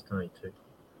striking testimony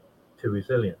to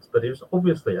resilience, but it was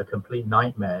obviously a complete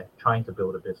nightmare trying to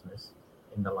build a business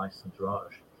in the licensed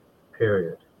Raj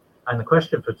period. And the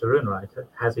question for Tarun, right,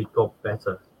 has it got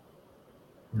better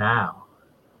now?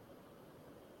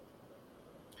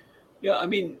 Yeah, I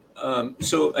mean,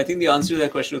 so I think the answer to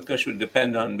that question, Utkarsh, would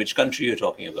depend on which country you're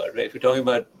talking about, right? If you're talking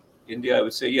about India, I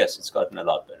would say, yes, it's gotten a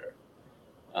lot better.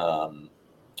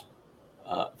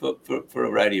 For a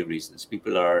variety of reasons.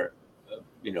 People are,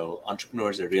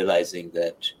 entrepreneurs are realizing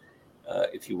that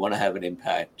if you want to have an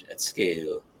impact at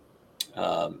scale,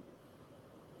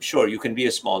 sure, you can be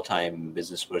a small-time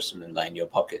business person and line your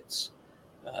pockets.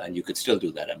 And you could still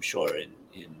do that, I'm sure,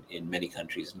 in many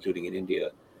countries, including in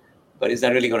India. But is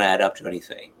that really going to add up to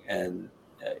anything? And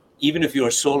even if your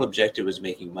sole objective is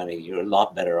making money, you're a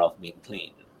lot better off being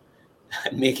clean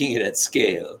and making it at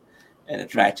scale and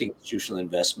attracting institutional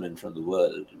investment from the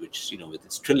world, which, with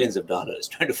its trillions of dollars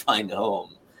trying to find a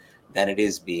home, than it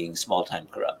is being small-time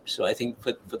corrupt. So I think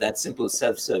for that simple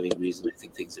self-serving reason, I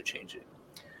think things are changing.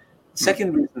 The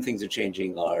second reason things are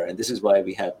changing and this is why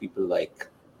we have people like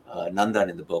Nandan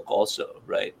in the book also,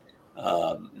 right?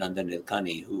 Nandan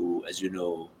Nilekani, who, as you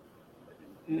know,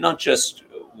 not just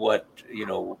what and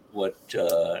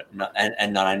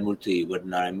Narayan Murthy, what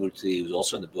Narayan Murthy was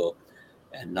also in the book,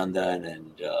 and Nandan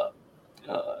and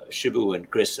Shibu and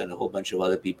Chris and a whole bunch of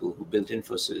other people who built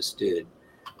Infosys did,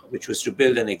 which was to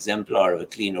build an exemplar of a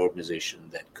clean organization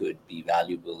that could be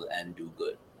valuable and do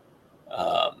good.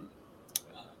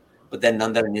 But then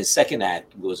Nandan in his second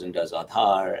act goes and does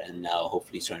Aadhaar, and now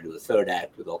hopefully he's trying to do a third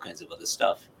act with all kinds of other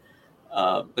stuff.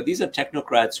 But these are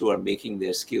technocrats who are making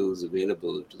their skills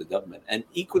available to the government. And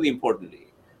equally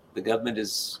importantly, the government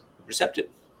is receptive.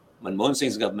 Manmohan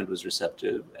Singh's government was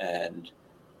receptive, and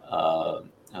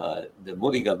the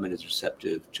Modi government is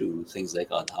receptive to things like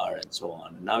Aadhaar and so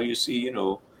on. Now you see,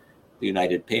 the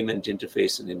United Payment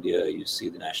Interface in India, you see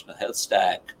the National Health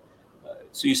Stack.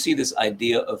 So you see this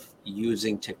idea of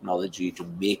using technology to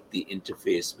make the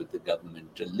interface with the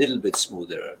government a little bit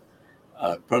smoother,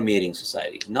 permeating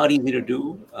society. Not easy to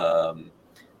do.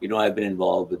 I've been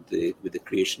involved with the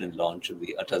creation and launch of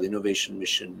the Atal Innovation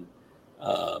Mission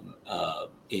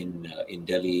in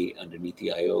Delhi under Niti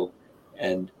Aayog,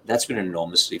 and that's been an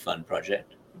enormously fun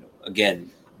project.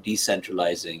 Again,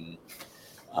 decentralizing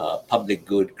public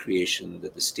good creation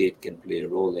that the state can play a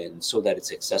role in, so that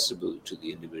it's accessible to the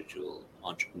individual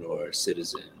entrepreneur,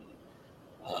 citizen,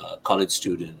 college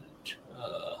student,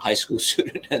 high school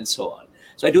student, and so on.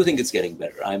 So I do think it's getting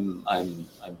better. I'm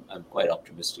quite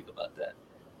optimistic about that.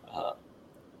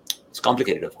 It's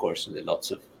complicated, of course, and there are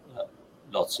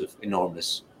lots of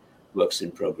enormous works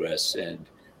in progress, and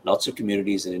lots of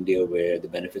communities in India where the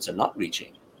benefits are not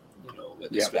reaching,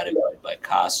 whether it's ratified by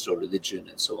caste or religion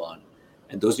and so on.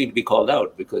 And those need to be called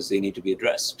out because they need to be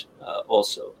addressed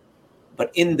also.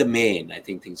 But in the main, I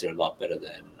think things are a lot better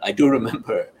than. I do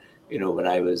remember, when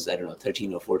I was,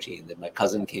 13 or 14, that my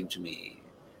cousin came to me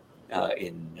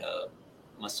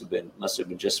must have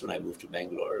been just when I moved to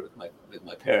Bangalore with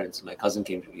my parents. My cousin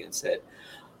came to me and said,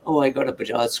 "Oh, I got a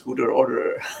Bajaj scooter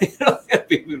order.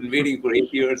 We've been waiting for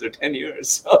 8 years or 10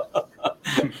 years."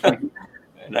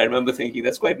 And I remember thinking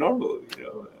that's quite normal,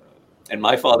 And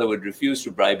my father would refuse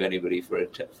to bribe anybody for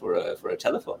a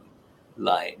telephone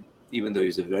line, even though he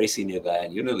was a very senior guy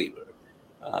in Unilever.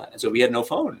 And so we had no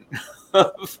phone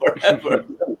forever.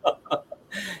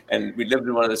 And we lived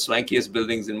in one of the swankiest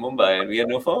buildings in Mumbai, and we had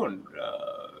no phone.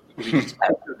 We just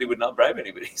absolutely would not bribe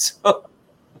anybody. So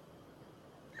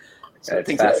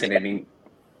it's fascinating.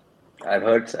 I've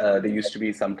heard there used to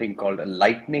be something called a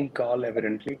lightning call,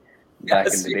 evidently, back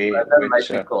in the day.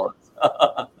 Lightning calls.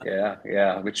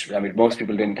 Which, most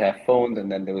people didn't have phones,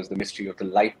 and then there was the mystery of the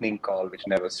lightning call, which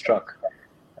never struck.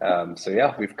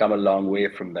 We've come a long way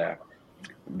from there.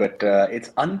 But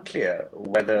it's unclear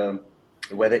whether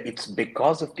it's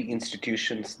because of the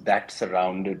institutions that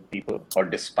surrounded people or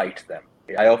despite them.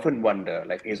 I often wonder,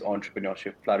 is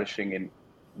entrepreneurship flourishing in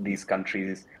these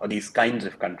countries or these kinds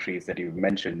of countries that you've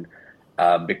mentioned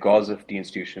because of the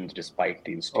institutions, despite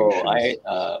the institutions?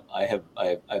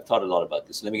 I've thought a lot about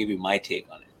this. Let me give you my take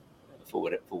on it, for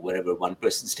whatever one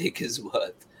person's take is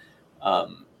worth.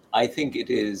 I think it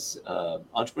is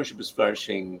entrepreneurship is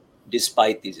flourishing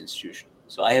despite these institutions.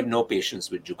 So I have no patience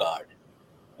with Jugaad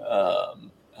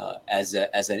as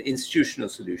an institutional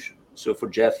solution. So for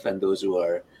Jeff and those who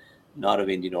are not of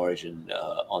Indian origin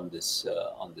on this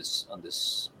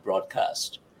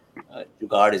broadcast,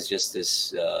 Jugaad is just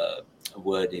this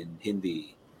word in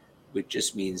Hindi, which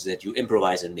just means that you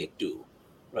improvise and make do,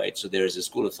 right? So there is a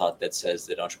school of thought that says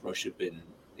that entrepreneurship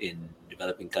in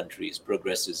developing countries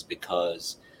progresses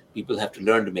because people have to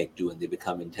learn to make do, and they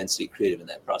become intensely creative in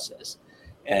that process.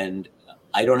 And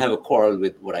I don't have a quarrel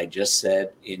with what I just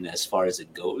said in as far as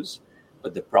it goes,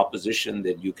 but the proposition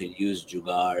that you can use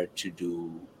Jugaad to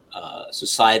do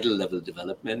societal level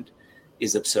development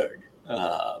is absurd.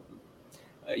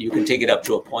 You can take it up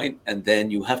to a point, and then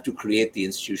you have to create the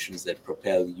institutions that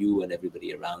propel you and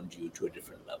everybody around you to a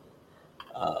different level.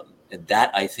 And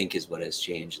that, I think, is what has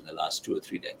changed in the last 2 or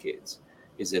 3 decades,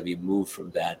 is that we moved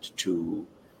from that to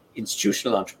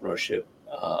institutional entrepreneurship,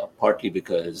 partly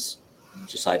because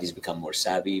society's become more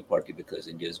savvy, partly because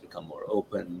India has become more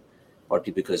open,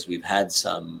 partly because we've had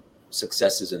some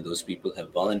successes and those people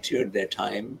have volunteered their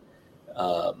time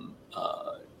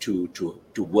to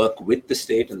work with the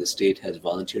state, and the state has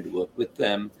volunteered to work with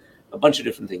them. A bunch of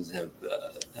different things have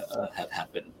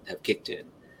happened, have kicked in,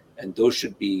 and those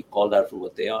should be called out for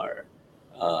what they are.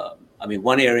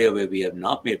 One area where we have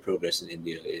not made progress in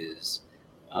India is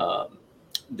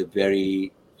the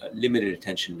very limited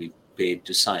attention we paid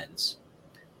to science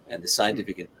and the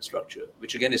scientific infrastructure,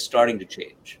 which again is starting to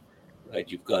change. Right,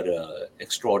 you've got an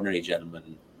extraordinary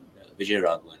gentleman, Vijay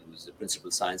Raghavan, who's the principal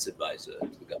science advisor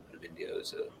to the government of India,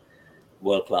 who's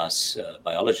world-class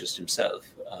biologist himself.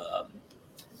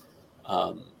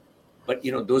 But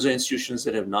those are institutions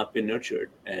that have not been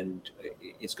nurtured, and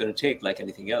it's going to take, like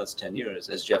anything else, 10 years.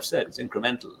 As Jeff said, it's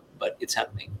incremental, but it's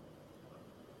happening.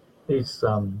 These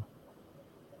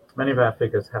many of our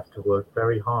figures have to work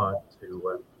very hard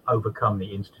to overcome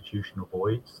the institutional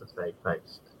voids that they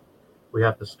faced. We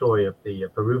have the story of the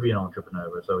Peruvian entrepreneur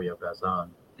Rosario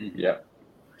Bazan. Yeah.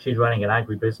 She's running an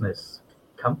agribusiness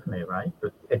company, right?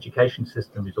 But the education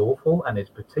system is awful, and it's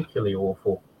particularly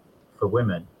awful for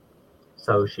women.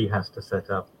 So she has to set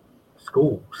up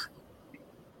schools.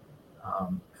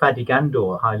 Fadi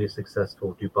Gandor, a highly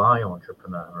successful Dubai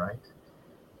entrepreneur, right?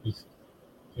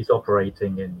 He's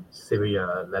operating in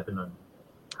Syria, Lebanon,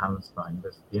 Palestine.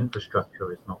 The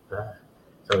infrastructure is not there.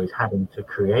 So he's having to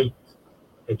create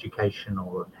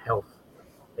educational and health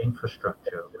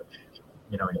infrastructure, which,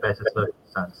 in better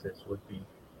circumstances would be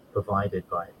provided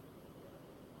by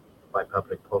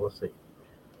public policy.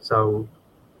 So,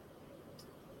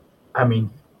 I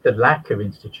mean, the lack of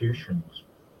institutions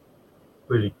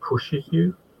really pushes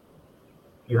you.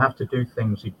 You have to do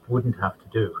things you wouldn't have to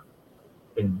do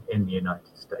in the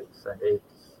United States,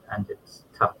 and it's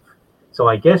tough. So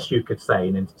I guess you could say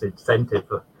an incentive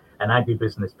for an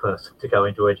agribusiness person to go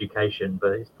into education,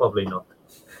 but it's probably not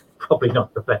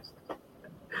the best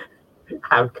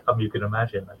outcome you can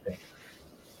imagine, I think.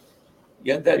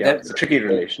 Yeah, that's a tricky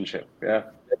relationship. Yeah.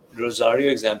 Rosario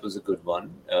example is a good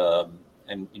one.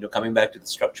 And coming back to the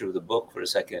structure of the book for a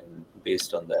second,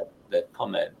 based on that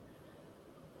comment,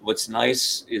 what's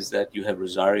nice is that you have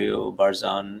Rosario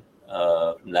Barzan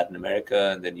from Latin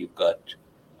America, and then you've got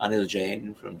Anil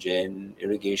Jain from Jain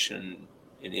Irrigation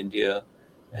in India.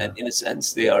 And in a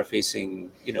sense, they are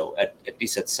facing, at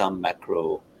least at some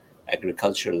macro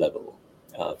agriculture level,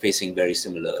 facing very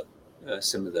similar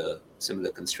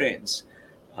constraints,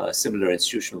 similar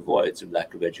institutional voids of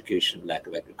lack of education, lack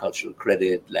of agricultural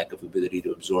credit, lack of ability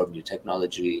to absorb new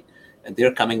technology. And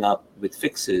they're coming up with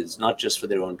fixes, not just for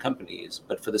their own companies,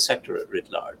 but for the sector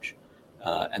writ large.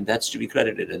 And that's to be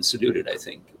credited and saluted, I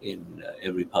think, in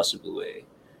every possible way.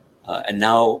 And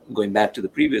now going back to the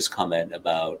previous comment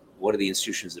about what are the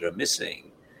institutions that are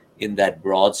missing in that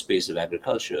broad space of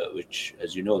agriculture, which,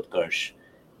 as you know, Utkarsh,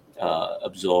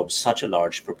 absorbs such a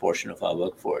large proportion of our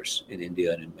workforce in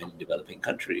India and in many developing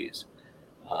countries,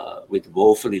 with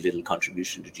woefully little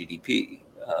contribution to GDP,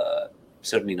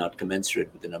 certainly not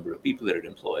commensurate with the number of people that it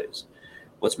employs.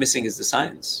 What's missing is the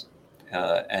science.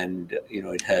 And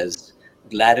it has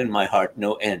gladdened my heart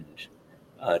no end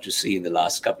to see in the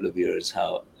last couple of years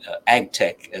how ag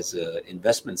tech as an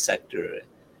investment sector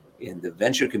in the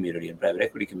venture community and private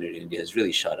equity community in India has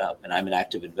really shot up. And I'm an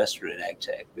active investor in ag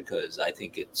tech because I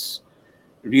think it's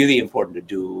really important to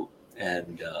do.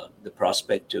 And the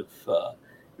prospect of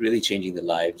really changing the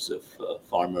lives of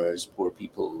farmers, poor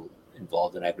people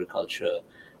involved in agriculture,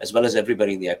 as well as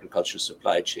everybody in the agricultural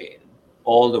supply chain,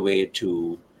 all the way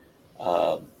to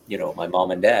my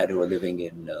mom and dad who are living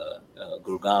in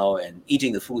Gurgaon and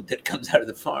eating the food that comes out of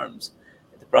the farms.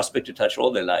 The prospect to touch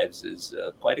all their lives is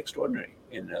quite extraordinary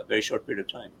in a very short period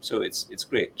of time. So it's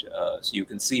great. So you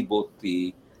can see both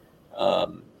the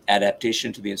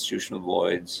adaptation to the institutional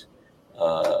voids,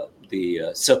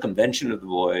 the circumvention of the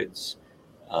voids,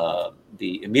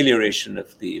 the amelioration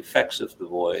of the effects of the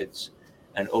voids,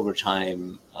 and over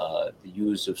time, the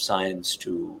use of science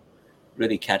to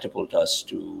really catapult us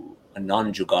to a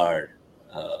non-jugaad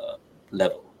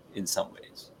level in some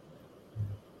ways.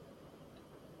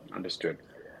 Understood.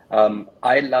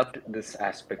 I loved this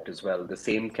aspect as well. The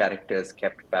same characters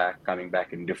kept coming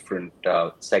back in different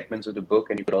segments of the book,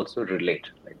 and you could also relate,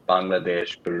 like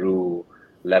Bangladesh, Peru,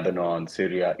 Lebanon,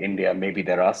 Syria, India. Maybe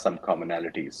there are some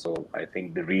commonalities. So I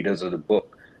think the readers of the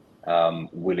book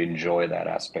will enjoy that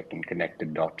aspect and connect the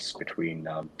dots between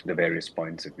the various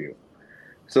points of view.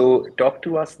 So talk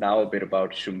to us now a bit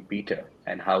about Schumpeter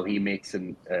and how he makes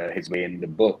his way in the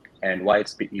book, and why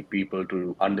it's people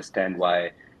to understand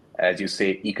why, as you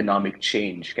say, economic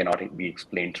change cannot be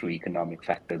explained through economic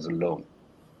factors alone.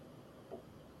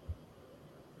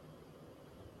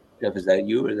 Jeff, is that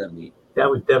you or is that me? That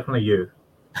was definitely you.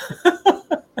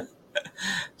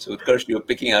 So, Utkarsh, you're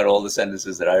picking out all the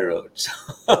sentences that I wrote.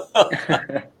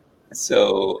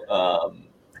 So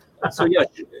yeah,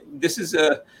 this is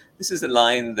a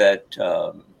line that,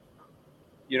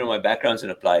 my background's in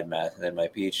applied math, and then my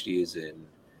PhD is in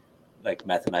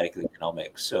mathematical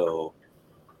economics. So,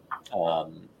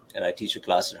 and I teach a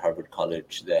class at Harvard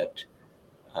College that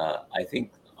I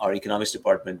think our economics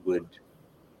department would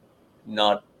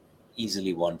not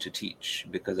easily want to teach,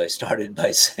 because I started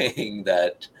by saying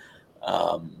that,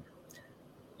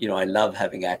 I love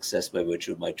having access by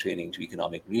virtue of my training to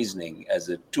economic reasoning as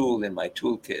a tool in my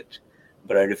toolkit,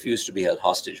 but I refuse to be held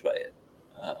hostage by it.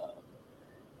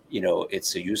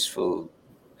 It's a useful,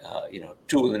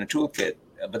 tool in a toolkit,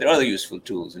 but there are other useful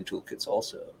tools in toolkits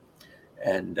also.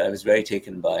 And I was very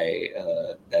taken by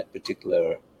that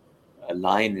particular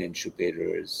line in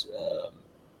Schumpeter's,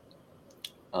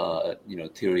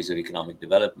 theories of economic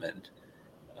development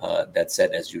that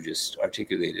said, as you just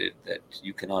articulated, that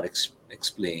you cannot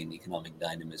explain economic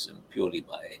dynamism purely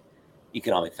by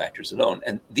economic factors alone.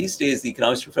 And these days, the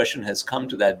economics profession has come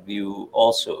to that view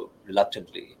also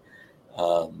reluctantly.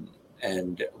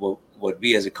 And what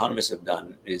we as economists have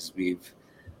done is we've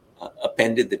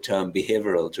appended the term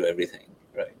behavioral to everything,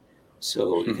 right?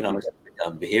 So economics has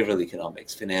become behavioral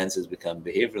economics, finance has become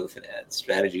behavioral finance,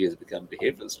 strategy has become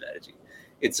behavioral strategy.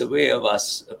 It's a way of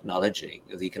us acknowledging,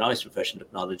 the economics profession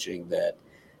acknowledging that,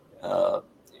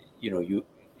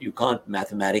 you can't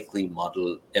mathematically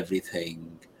model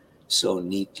everything so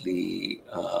neatly.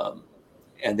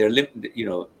 And they're,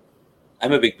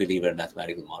 I'm a big believer in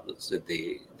mathematical models, that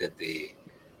they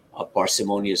are a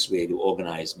parsimonious way to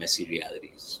organize messy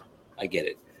realities. I get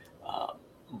it.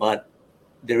 But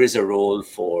there is a role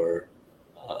for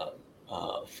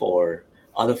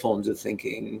other forms of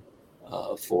thinking,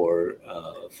 for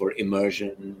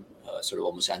immersion, sort of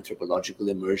almost anthropological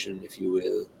immersion, if you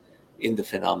will, in the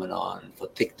phenomenon, for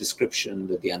thick description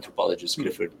that the anthropologist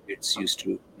Clifford Geertz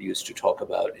used to talk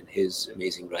about in his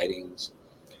amazing writings.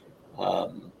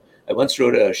 I once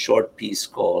wrote a short piece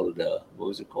called, what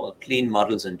was it called? Clean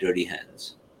Models and Dirty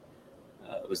Hands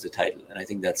was the title. And I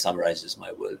think that summarizes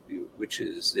my worldview, which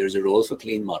is there's a role for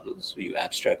clean models where you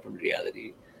abstract from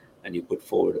reality and you put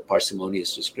forward a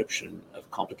parsimonious description of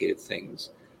complicated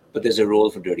things. But there's a role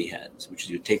for dirty hands, which is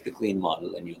you take the clean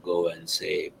model and you go and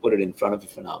say, put it in front of a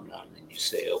phenomenon and you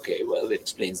say, okay, well, it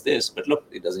explains this, but look,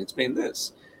 it doesn't explain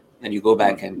this. And you go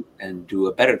back and do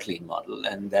a better clean model.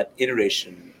 And that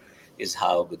iteration is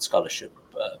how good scholarship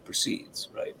proceeds,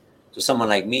 right? So someone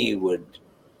like me would,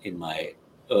 in my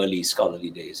early scholarly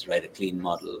days, write a clean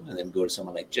model and then go to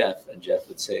someone like Jeff, and Jeff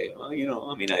would say, well,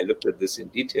 I looked at this in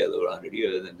detail over 100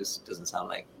 years and this doesn't sound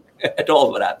like at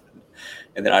all what happened.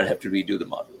 And then I'd have to redo the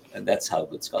model. And that's how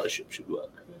good scholarship should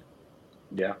work.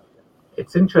 Yeah.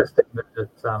 It's interesting that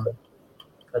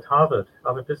at Harvard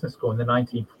Business School in the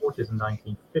 1940s and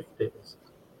 1950s,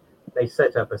 they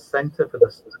set up a center for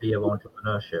the study of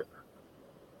entrepreneurship.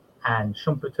 And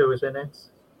Schumpeter was in it.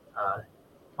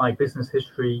 My business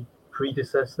history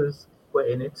predecessors were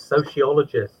in it.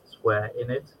 Sociologists were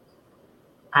in it.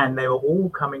 And they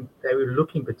were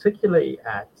looking particularly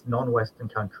at non-Western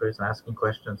countries and asking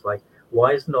questions like,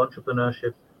 why isn't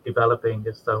entrepreneurship developing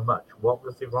so much? What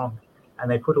was it wrong? And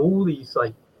they put all these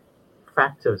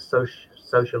factors,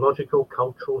 sociological,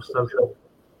 cultural, social,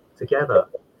 together.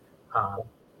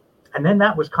 And then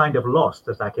that was kind of lost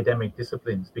as academic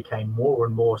disciplines became more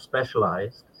and more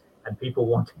specialized, and people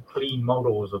wanted clean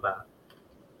models about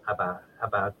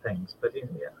things. But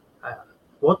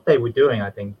what they were doing, I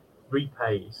think,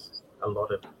 repays a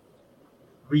lot of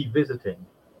revisiting,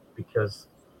 because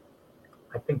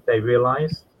I think they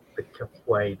realized the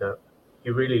way that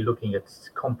you're really looking at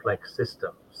complex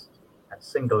systems, and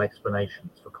single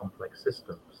explanations for complex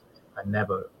systems are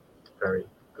never very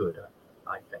good,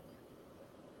 I think.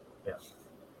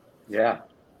 Yeah.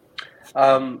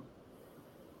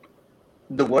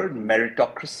 The word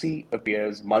meritocracy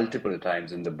appears multiple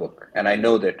times in the book, and I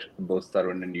know that both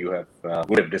Tarun and you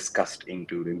would have discussed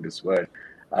including this word.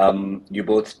 You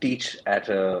both teach at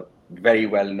a very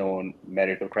well-known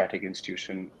meritocratic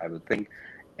institution, I would think,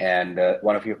 and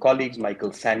one of your colleagues,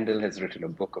 Michael Sandel, has written a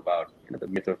book about the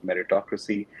myth of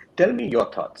meritocracy. Tell me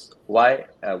your thoughts. Why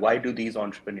do these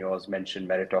entrepreneurs mention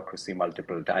meritocracy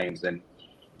multiple times, and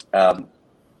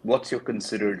what's your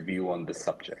considered view on this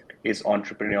subject? Is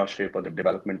entrepreneurship or the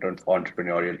development of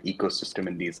entrepreneurial ecosystem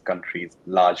in these countries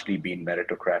largely been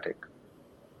meritocratic?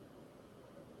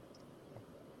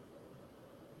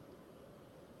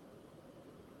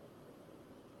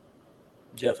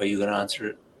 Jeff, are you going to answer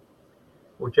it?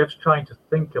 Well, Jeff's trying to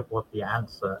think of what the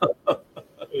answer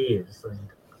is,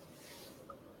 and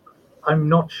I'm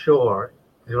not sure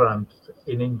development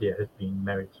in India has been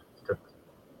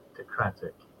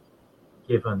meritocratic,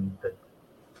 given that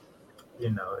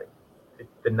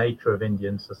the nature of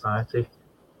Indian society.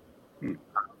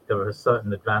 There are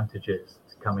certain advantages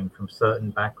coming from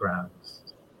certain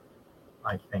backgrounds,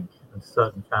 I think, and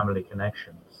certain family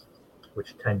connections,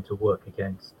 which tend to work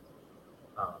against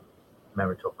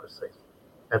meritocracy.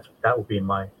 That would be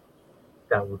my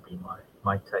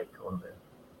take on the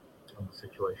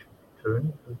situation.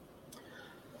 Tarun?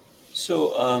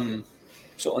 So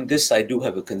So on this, I do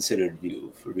have a considered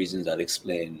view for reasons I'll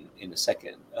explain in a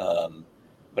second.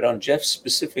 But on Jeff's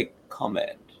specific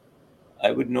comment,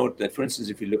 I would note that, for instance,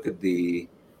 if you look at the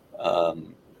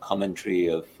commentary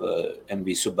of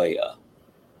M.V. Subbaiah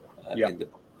in the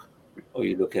book, or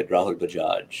you look at Rahul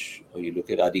Bajaj, or you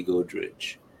look at Adi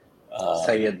Godrej,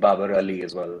 Syed Babar Ali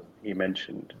as well, he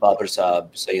mentioned. Babar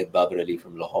Saab, Syed Babar Ali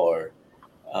from Lahore.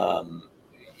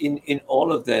 In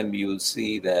all of them, you'll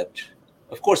see that,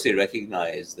 of course, they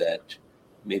recognize that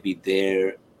maybe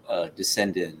their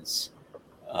descendants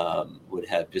would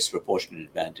have disproportionate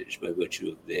advantage by virtue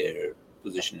of their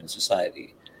position in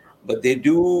society. But they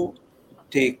do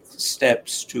take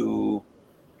steps to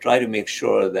try to make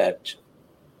sure that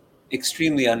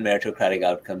extremely unmeritocratic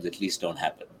outcomes at least don't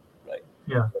happen, right?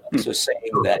 Yeah. So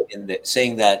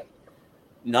saying that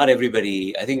not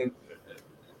everybody, I think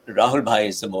Rahul Bhai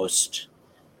is the most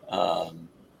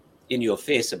in your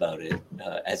face about it,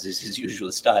 as is his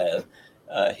usual style.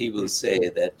 He will say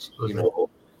that,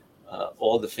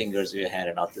 all the fingers of your hand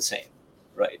are not the same,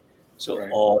 right? So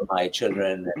all my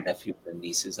children and nephews and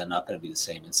nieces are not going to be the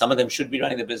same. And some of them should be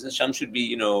running the business, some should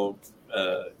be,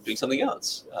 doing something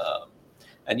else.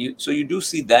 So you do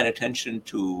see that attention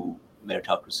to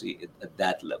meritocracy at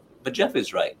that level. But Jeff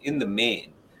is right. In the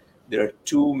main, there are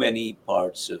too many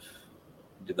parts of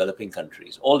developing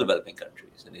countries, all developing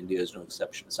countries, and India is no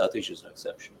exception, South Asia is no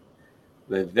exception,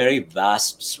 where very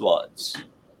vast swaths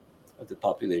of the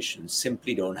population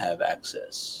simply don't have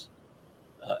access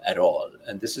at all.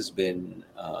 And this has been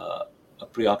a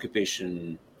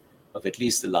preoccupation of at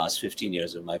least the last 15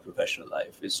 years of my professional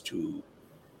life, is to,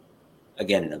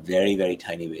 again, in a very, very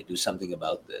tiny way, do something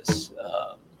about this.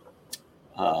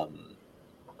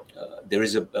 There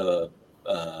is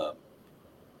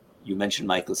you mentioned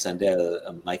Michael Sandel.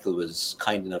 Michael was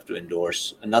kind enough to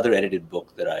endorse another edited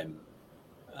book that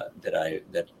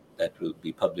will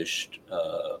be published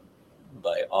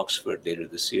by Oxford later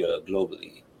this year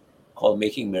globally, called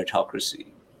Making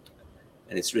Meritocracy.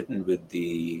 And it's written with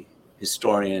the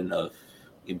historian of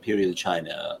Imperial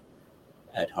China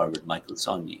at Harvard, Michael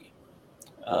Sonyi.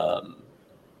 And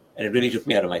it really took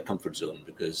me out of my comfort zone,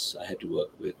 because I had to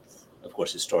work with, of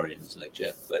course, historians like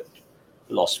Jeff, but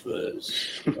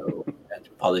philosophers,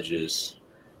 anthropologists,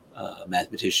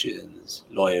 mathematicians,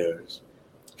 lawyers,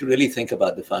 to really think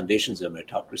about the foundations of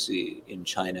meritocracy in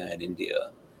China and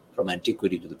India from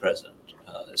antiquity to the present.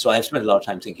 So I've spent a lot of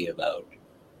time thinking about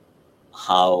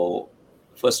how,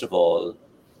 first of all,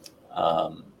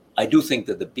 I do think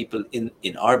that the people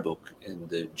in our book, in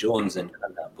the Jones and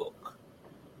Khanna book,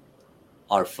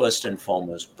 are first and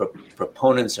foremost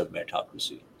proponents of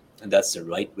meritocracy, and that's the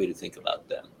right way to think about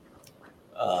them.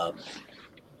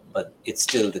 But it's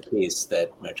still the case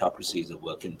that meritocracy is a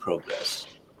work in progress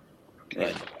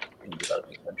in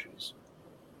developing countries.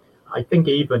 I think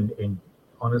even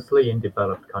honestly in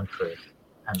developed countries,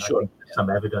 and I think there's some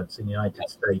evidence in the United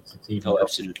States, it's even. Oh,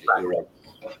 absolutely, you're right.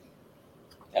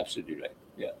 Absolutely right.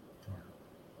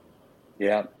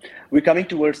 Yeah, we're coming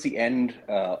towards the end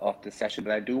of the session,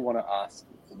 but I do want to ask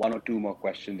one or two more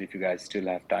questions if you guys still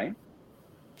have time.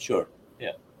 Sure.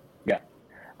 Yeah.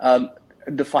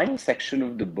 The final section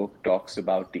of the book talks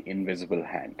about the invisible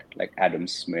hand, like Adam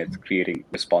Smith creating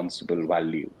responsible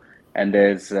value. And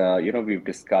there's, we've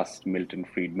discussed Milton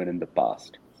Friedman in the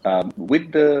past.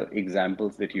 With the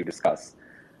examples that you discuss,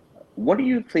 what do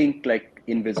you think like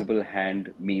invisible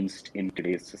hand means in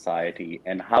today's society,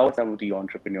 and how some of the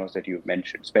entrepreneurs that you've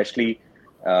mentioned, especially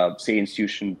say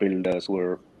institution builders who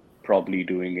are probably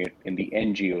doing it in the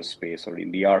NGO space or in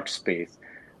the art space,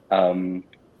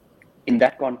 in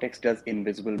that context, does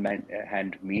invisible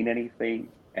hand mean anything?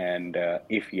 And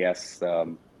if yes,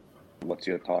 what's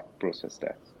your thought process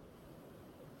there?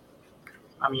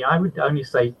 I mean, I would only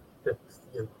say that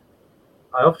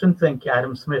I often think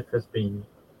Adam Smith has been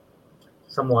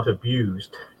somewhat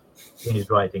abused in his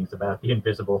writings about the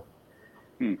invisible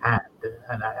hand.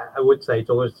 And I would say it's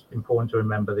always important to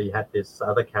remember that he had this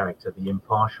other character, the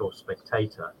impartial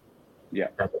spectator. Yeah.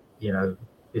 That,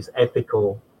 this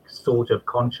ethical sort of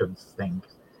conscience thing,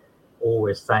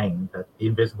 always saying that the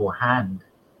invisible hand,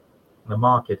 the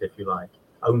market, if you like,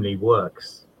 only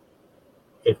works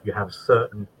if you have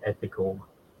certain ethical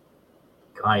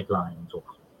guidelines or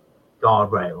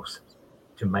guardrails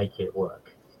to make it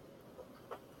work.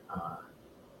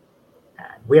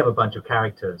 And we have a bunch of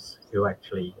characters who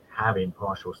actually have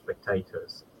impartial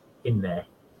spectators in there,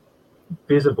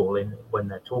 visible in when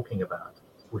they're talking about,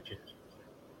 which is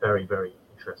very, very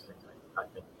interesting, I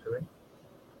think, to me.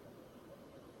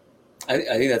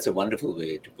 I think that's a wonderful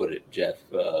way to put it, Jeff.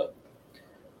 To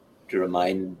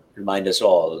remind us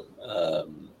all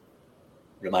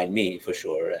remind me for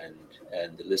sure,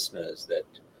 and the listeners, that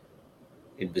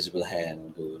Invisible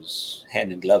Hand goes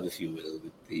hand in glove, if you will,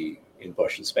 with the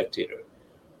Impartial Spectator.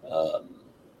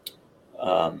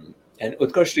 And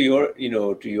Utkarsh, to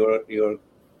your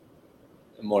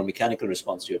more mechanical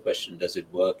response to your question, does it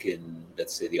work in,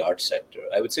 let's say, the art sector?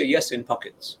 I would say yes, in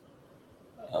pockets.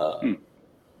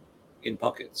 In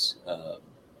pockets,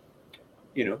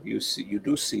 you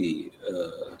do see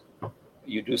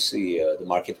the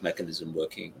market mechanism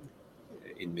working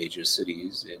in major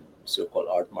cities, in so-called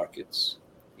art markets,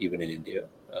 even in India.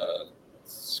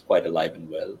 It's quite alive and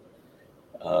well.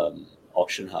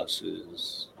 Auction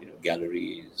houses,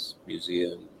 galleries,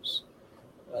 museums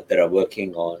that are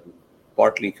working on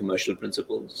partly commercial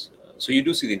principles. So you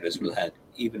do see the invisible hand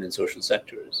even in social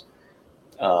sectors.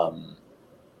 But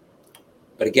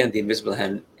again, the invisible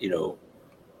hand,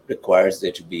 requires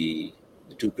there to be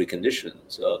the two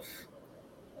preconditions of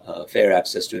fair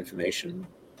access to information,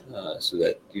 so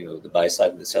that the buy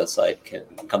side and the sell side can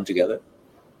come together,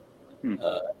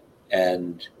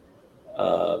 and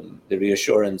the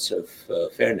reassurance of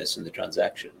fairness in the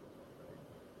transaction,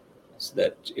 so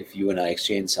that if you and I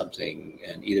exchange something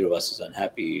and either of us is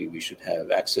unhappy, we should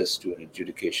have access to an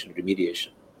adjudication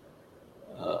remediation,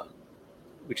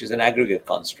 which is an aggregate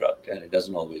construct, and it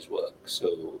doesn't always work.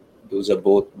 So those are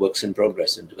both works in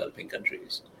progress in developing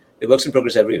countries. It works in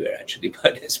progress everywhere, actually,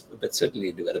 but certainly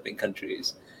in developing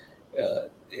countries,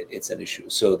 it's an issue.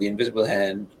 So the invisible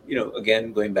hand,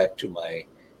 again, going back to my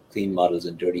clean models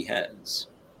and dirty hands,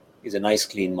 is a nice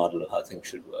clean model of how things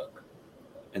should work.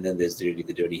 And then there's really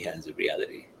the dirty hands of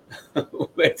reality,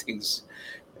 where things,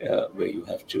 where you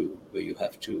have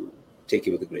to take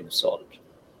it with a grain of salt.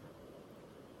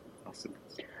 Awesome.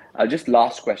 Just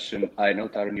last question. I know,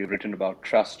 Tarun, you've written about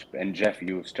trust, and Jeff,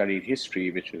 you've studied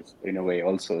history, which is in a way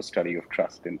also a study of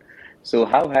trust. And so,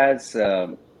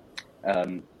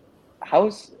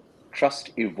 how's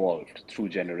trust evolved through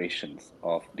generations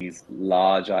of these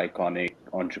large, iconic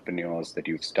entrepreneurs that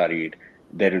you've studied,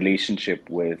 their relationship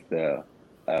with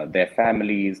their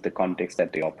families, the context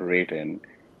that they operate in,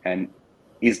 and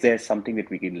is there something that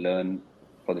we can learn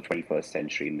for the 21st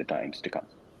century in the times to come?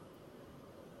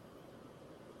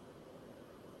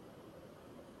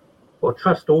 Well,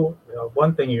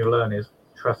 one thing you learn is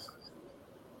trust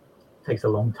takes a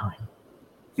long time.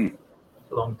 A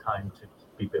long time to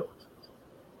be built.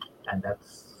 And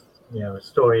that's, a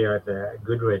story of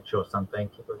Goodrich or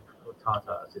something, or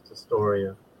Tatars. It's a story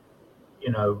of,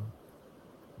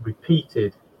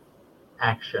 repeated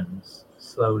actions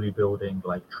slowly building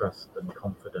like trust and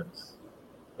confidence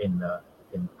in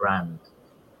brand,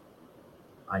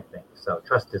 I think. So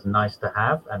trust is nice to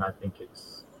have, and I think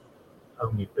it's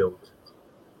only built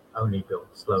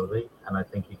slowly, and I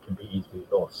think it can be easily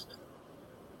lost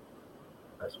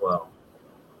as well.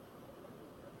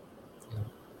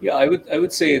 Yeah, I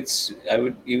would say I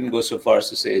would even go so far as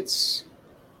to say it's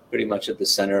pretty much at the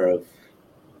center of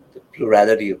the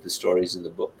plurality of the stories in the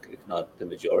book, if not the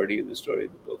majority of the story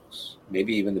of the books,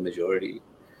 maybe even the majority,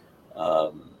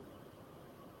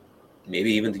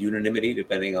 maybe even the unanimity,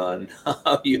 depending on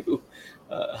how you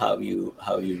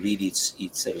read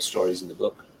each set of stories in the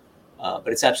book. But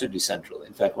it's absolutely central.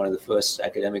 In fact, one of the first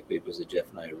academic papers that Jeff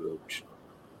and I wrote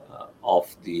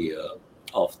off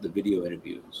the video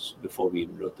interviews before we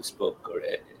even wrote this book or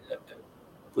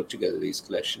put together these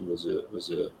collection was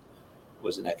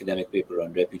an academic paper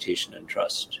on reputation and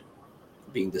trust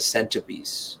being the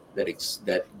centerpiece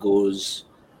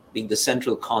being the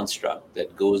central construct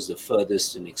that goes the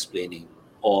furthest in explaining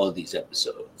all these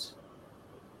episodes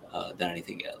than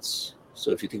anything else.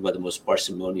 So if you think about the most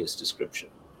parsimonious description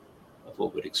of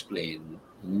what would explain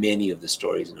many of the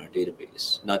stories in our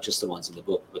database, not just the ones in the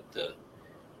book, but the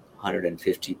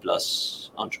 150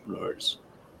 plus entrepreneurs,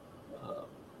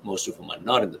 most of whom are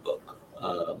not in the book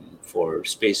for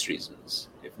space reasons,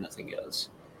 if nothing else,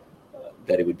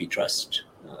 that it would be trust,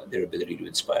 their ability to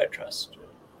inspire trust.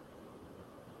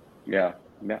 Yeah,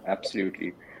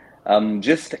 absolutely.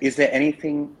 Is there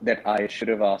anything that I should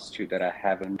have asked you that I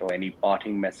haven't, or any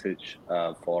parting message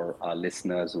for our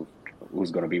listeners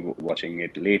who's going to be watching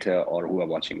it later or who are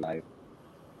watching live?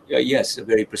 Yes, a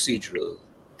very procedural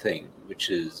thing, which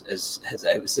is, as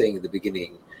I was saying at the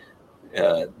beginning,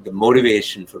 the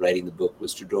motivation for writing the book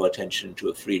was to draw attention to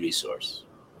a free resource.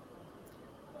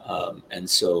 And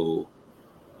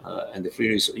the free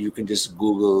resource, you can just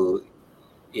Google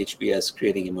HBS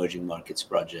Creating Emerging Markets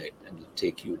Project, and it'll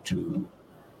take you to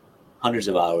hundreds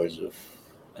of hours of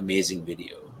amazing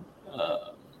video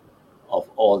of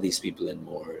all these people and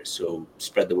more. So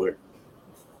spread the word.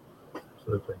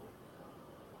 Absolutely.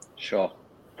 Sure.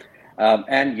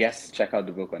 And yes, check out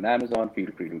the book on Amazon.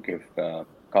 Feel free to give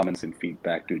comments and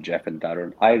feedback to Jeff and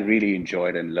Tarun. I really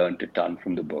enjoyed and learned a ton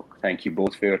from the book. Thank you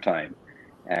both for your time,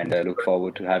 and I look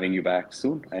forward to having you back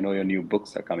soon. I know your new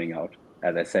books are coming out.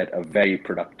 As I said, a very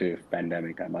productive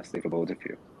pandemic, I must say, for both of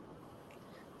you.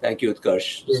 Thank you,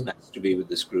 Utkarsh. It's nice to be with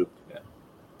this group. Yeah.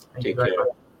 Thank Take you very care.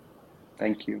 much.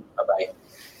 Thank you. Bye-bye.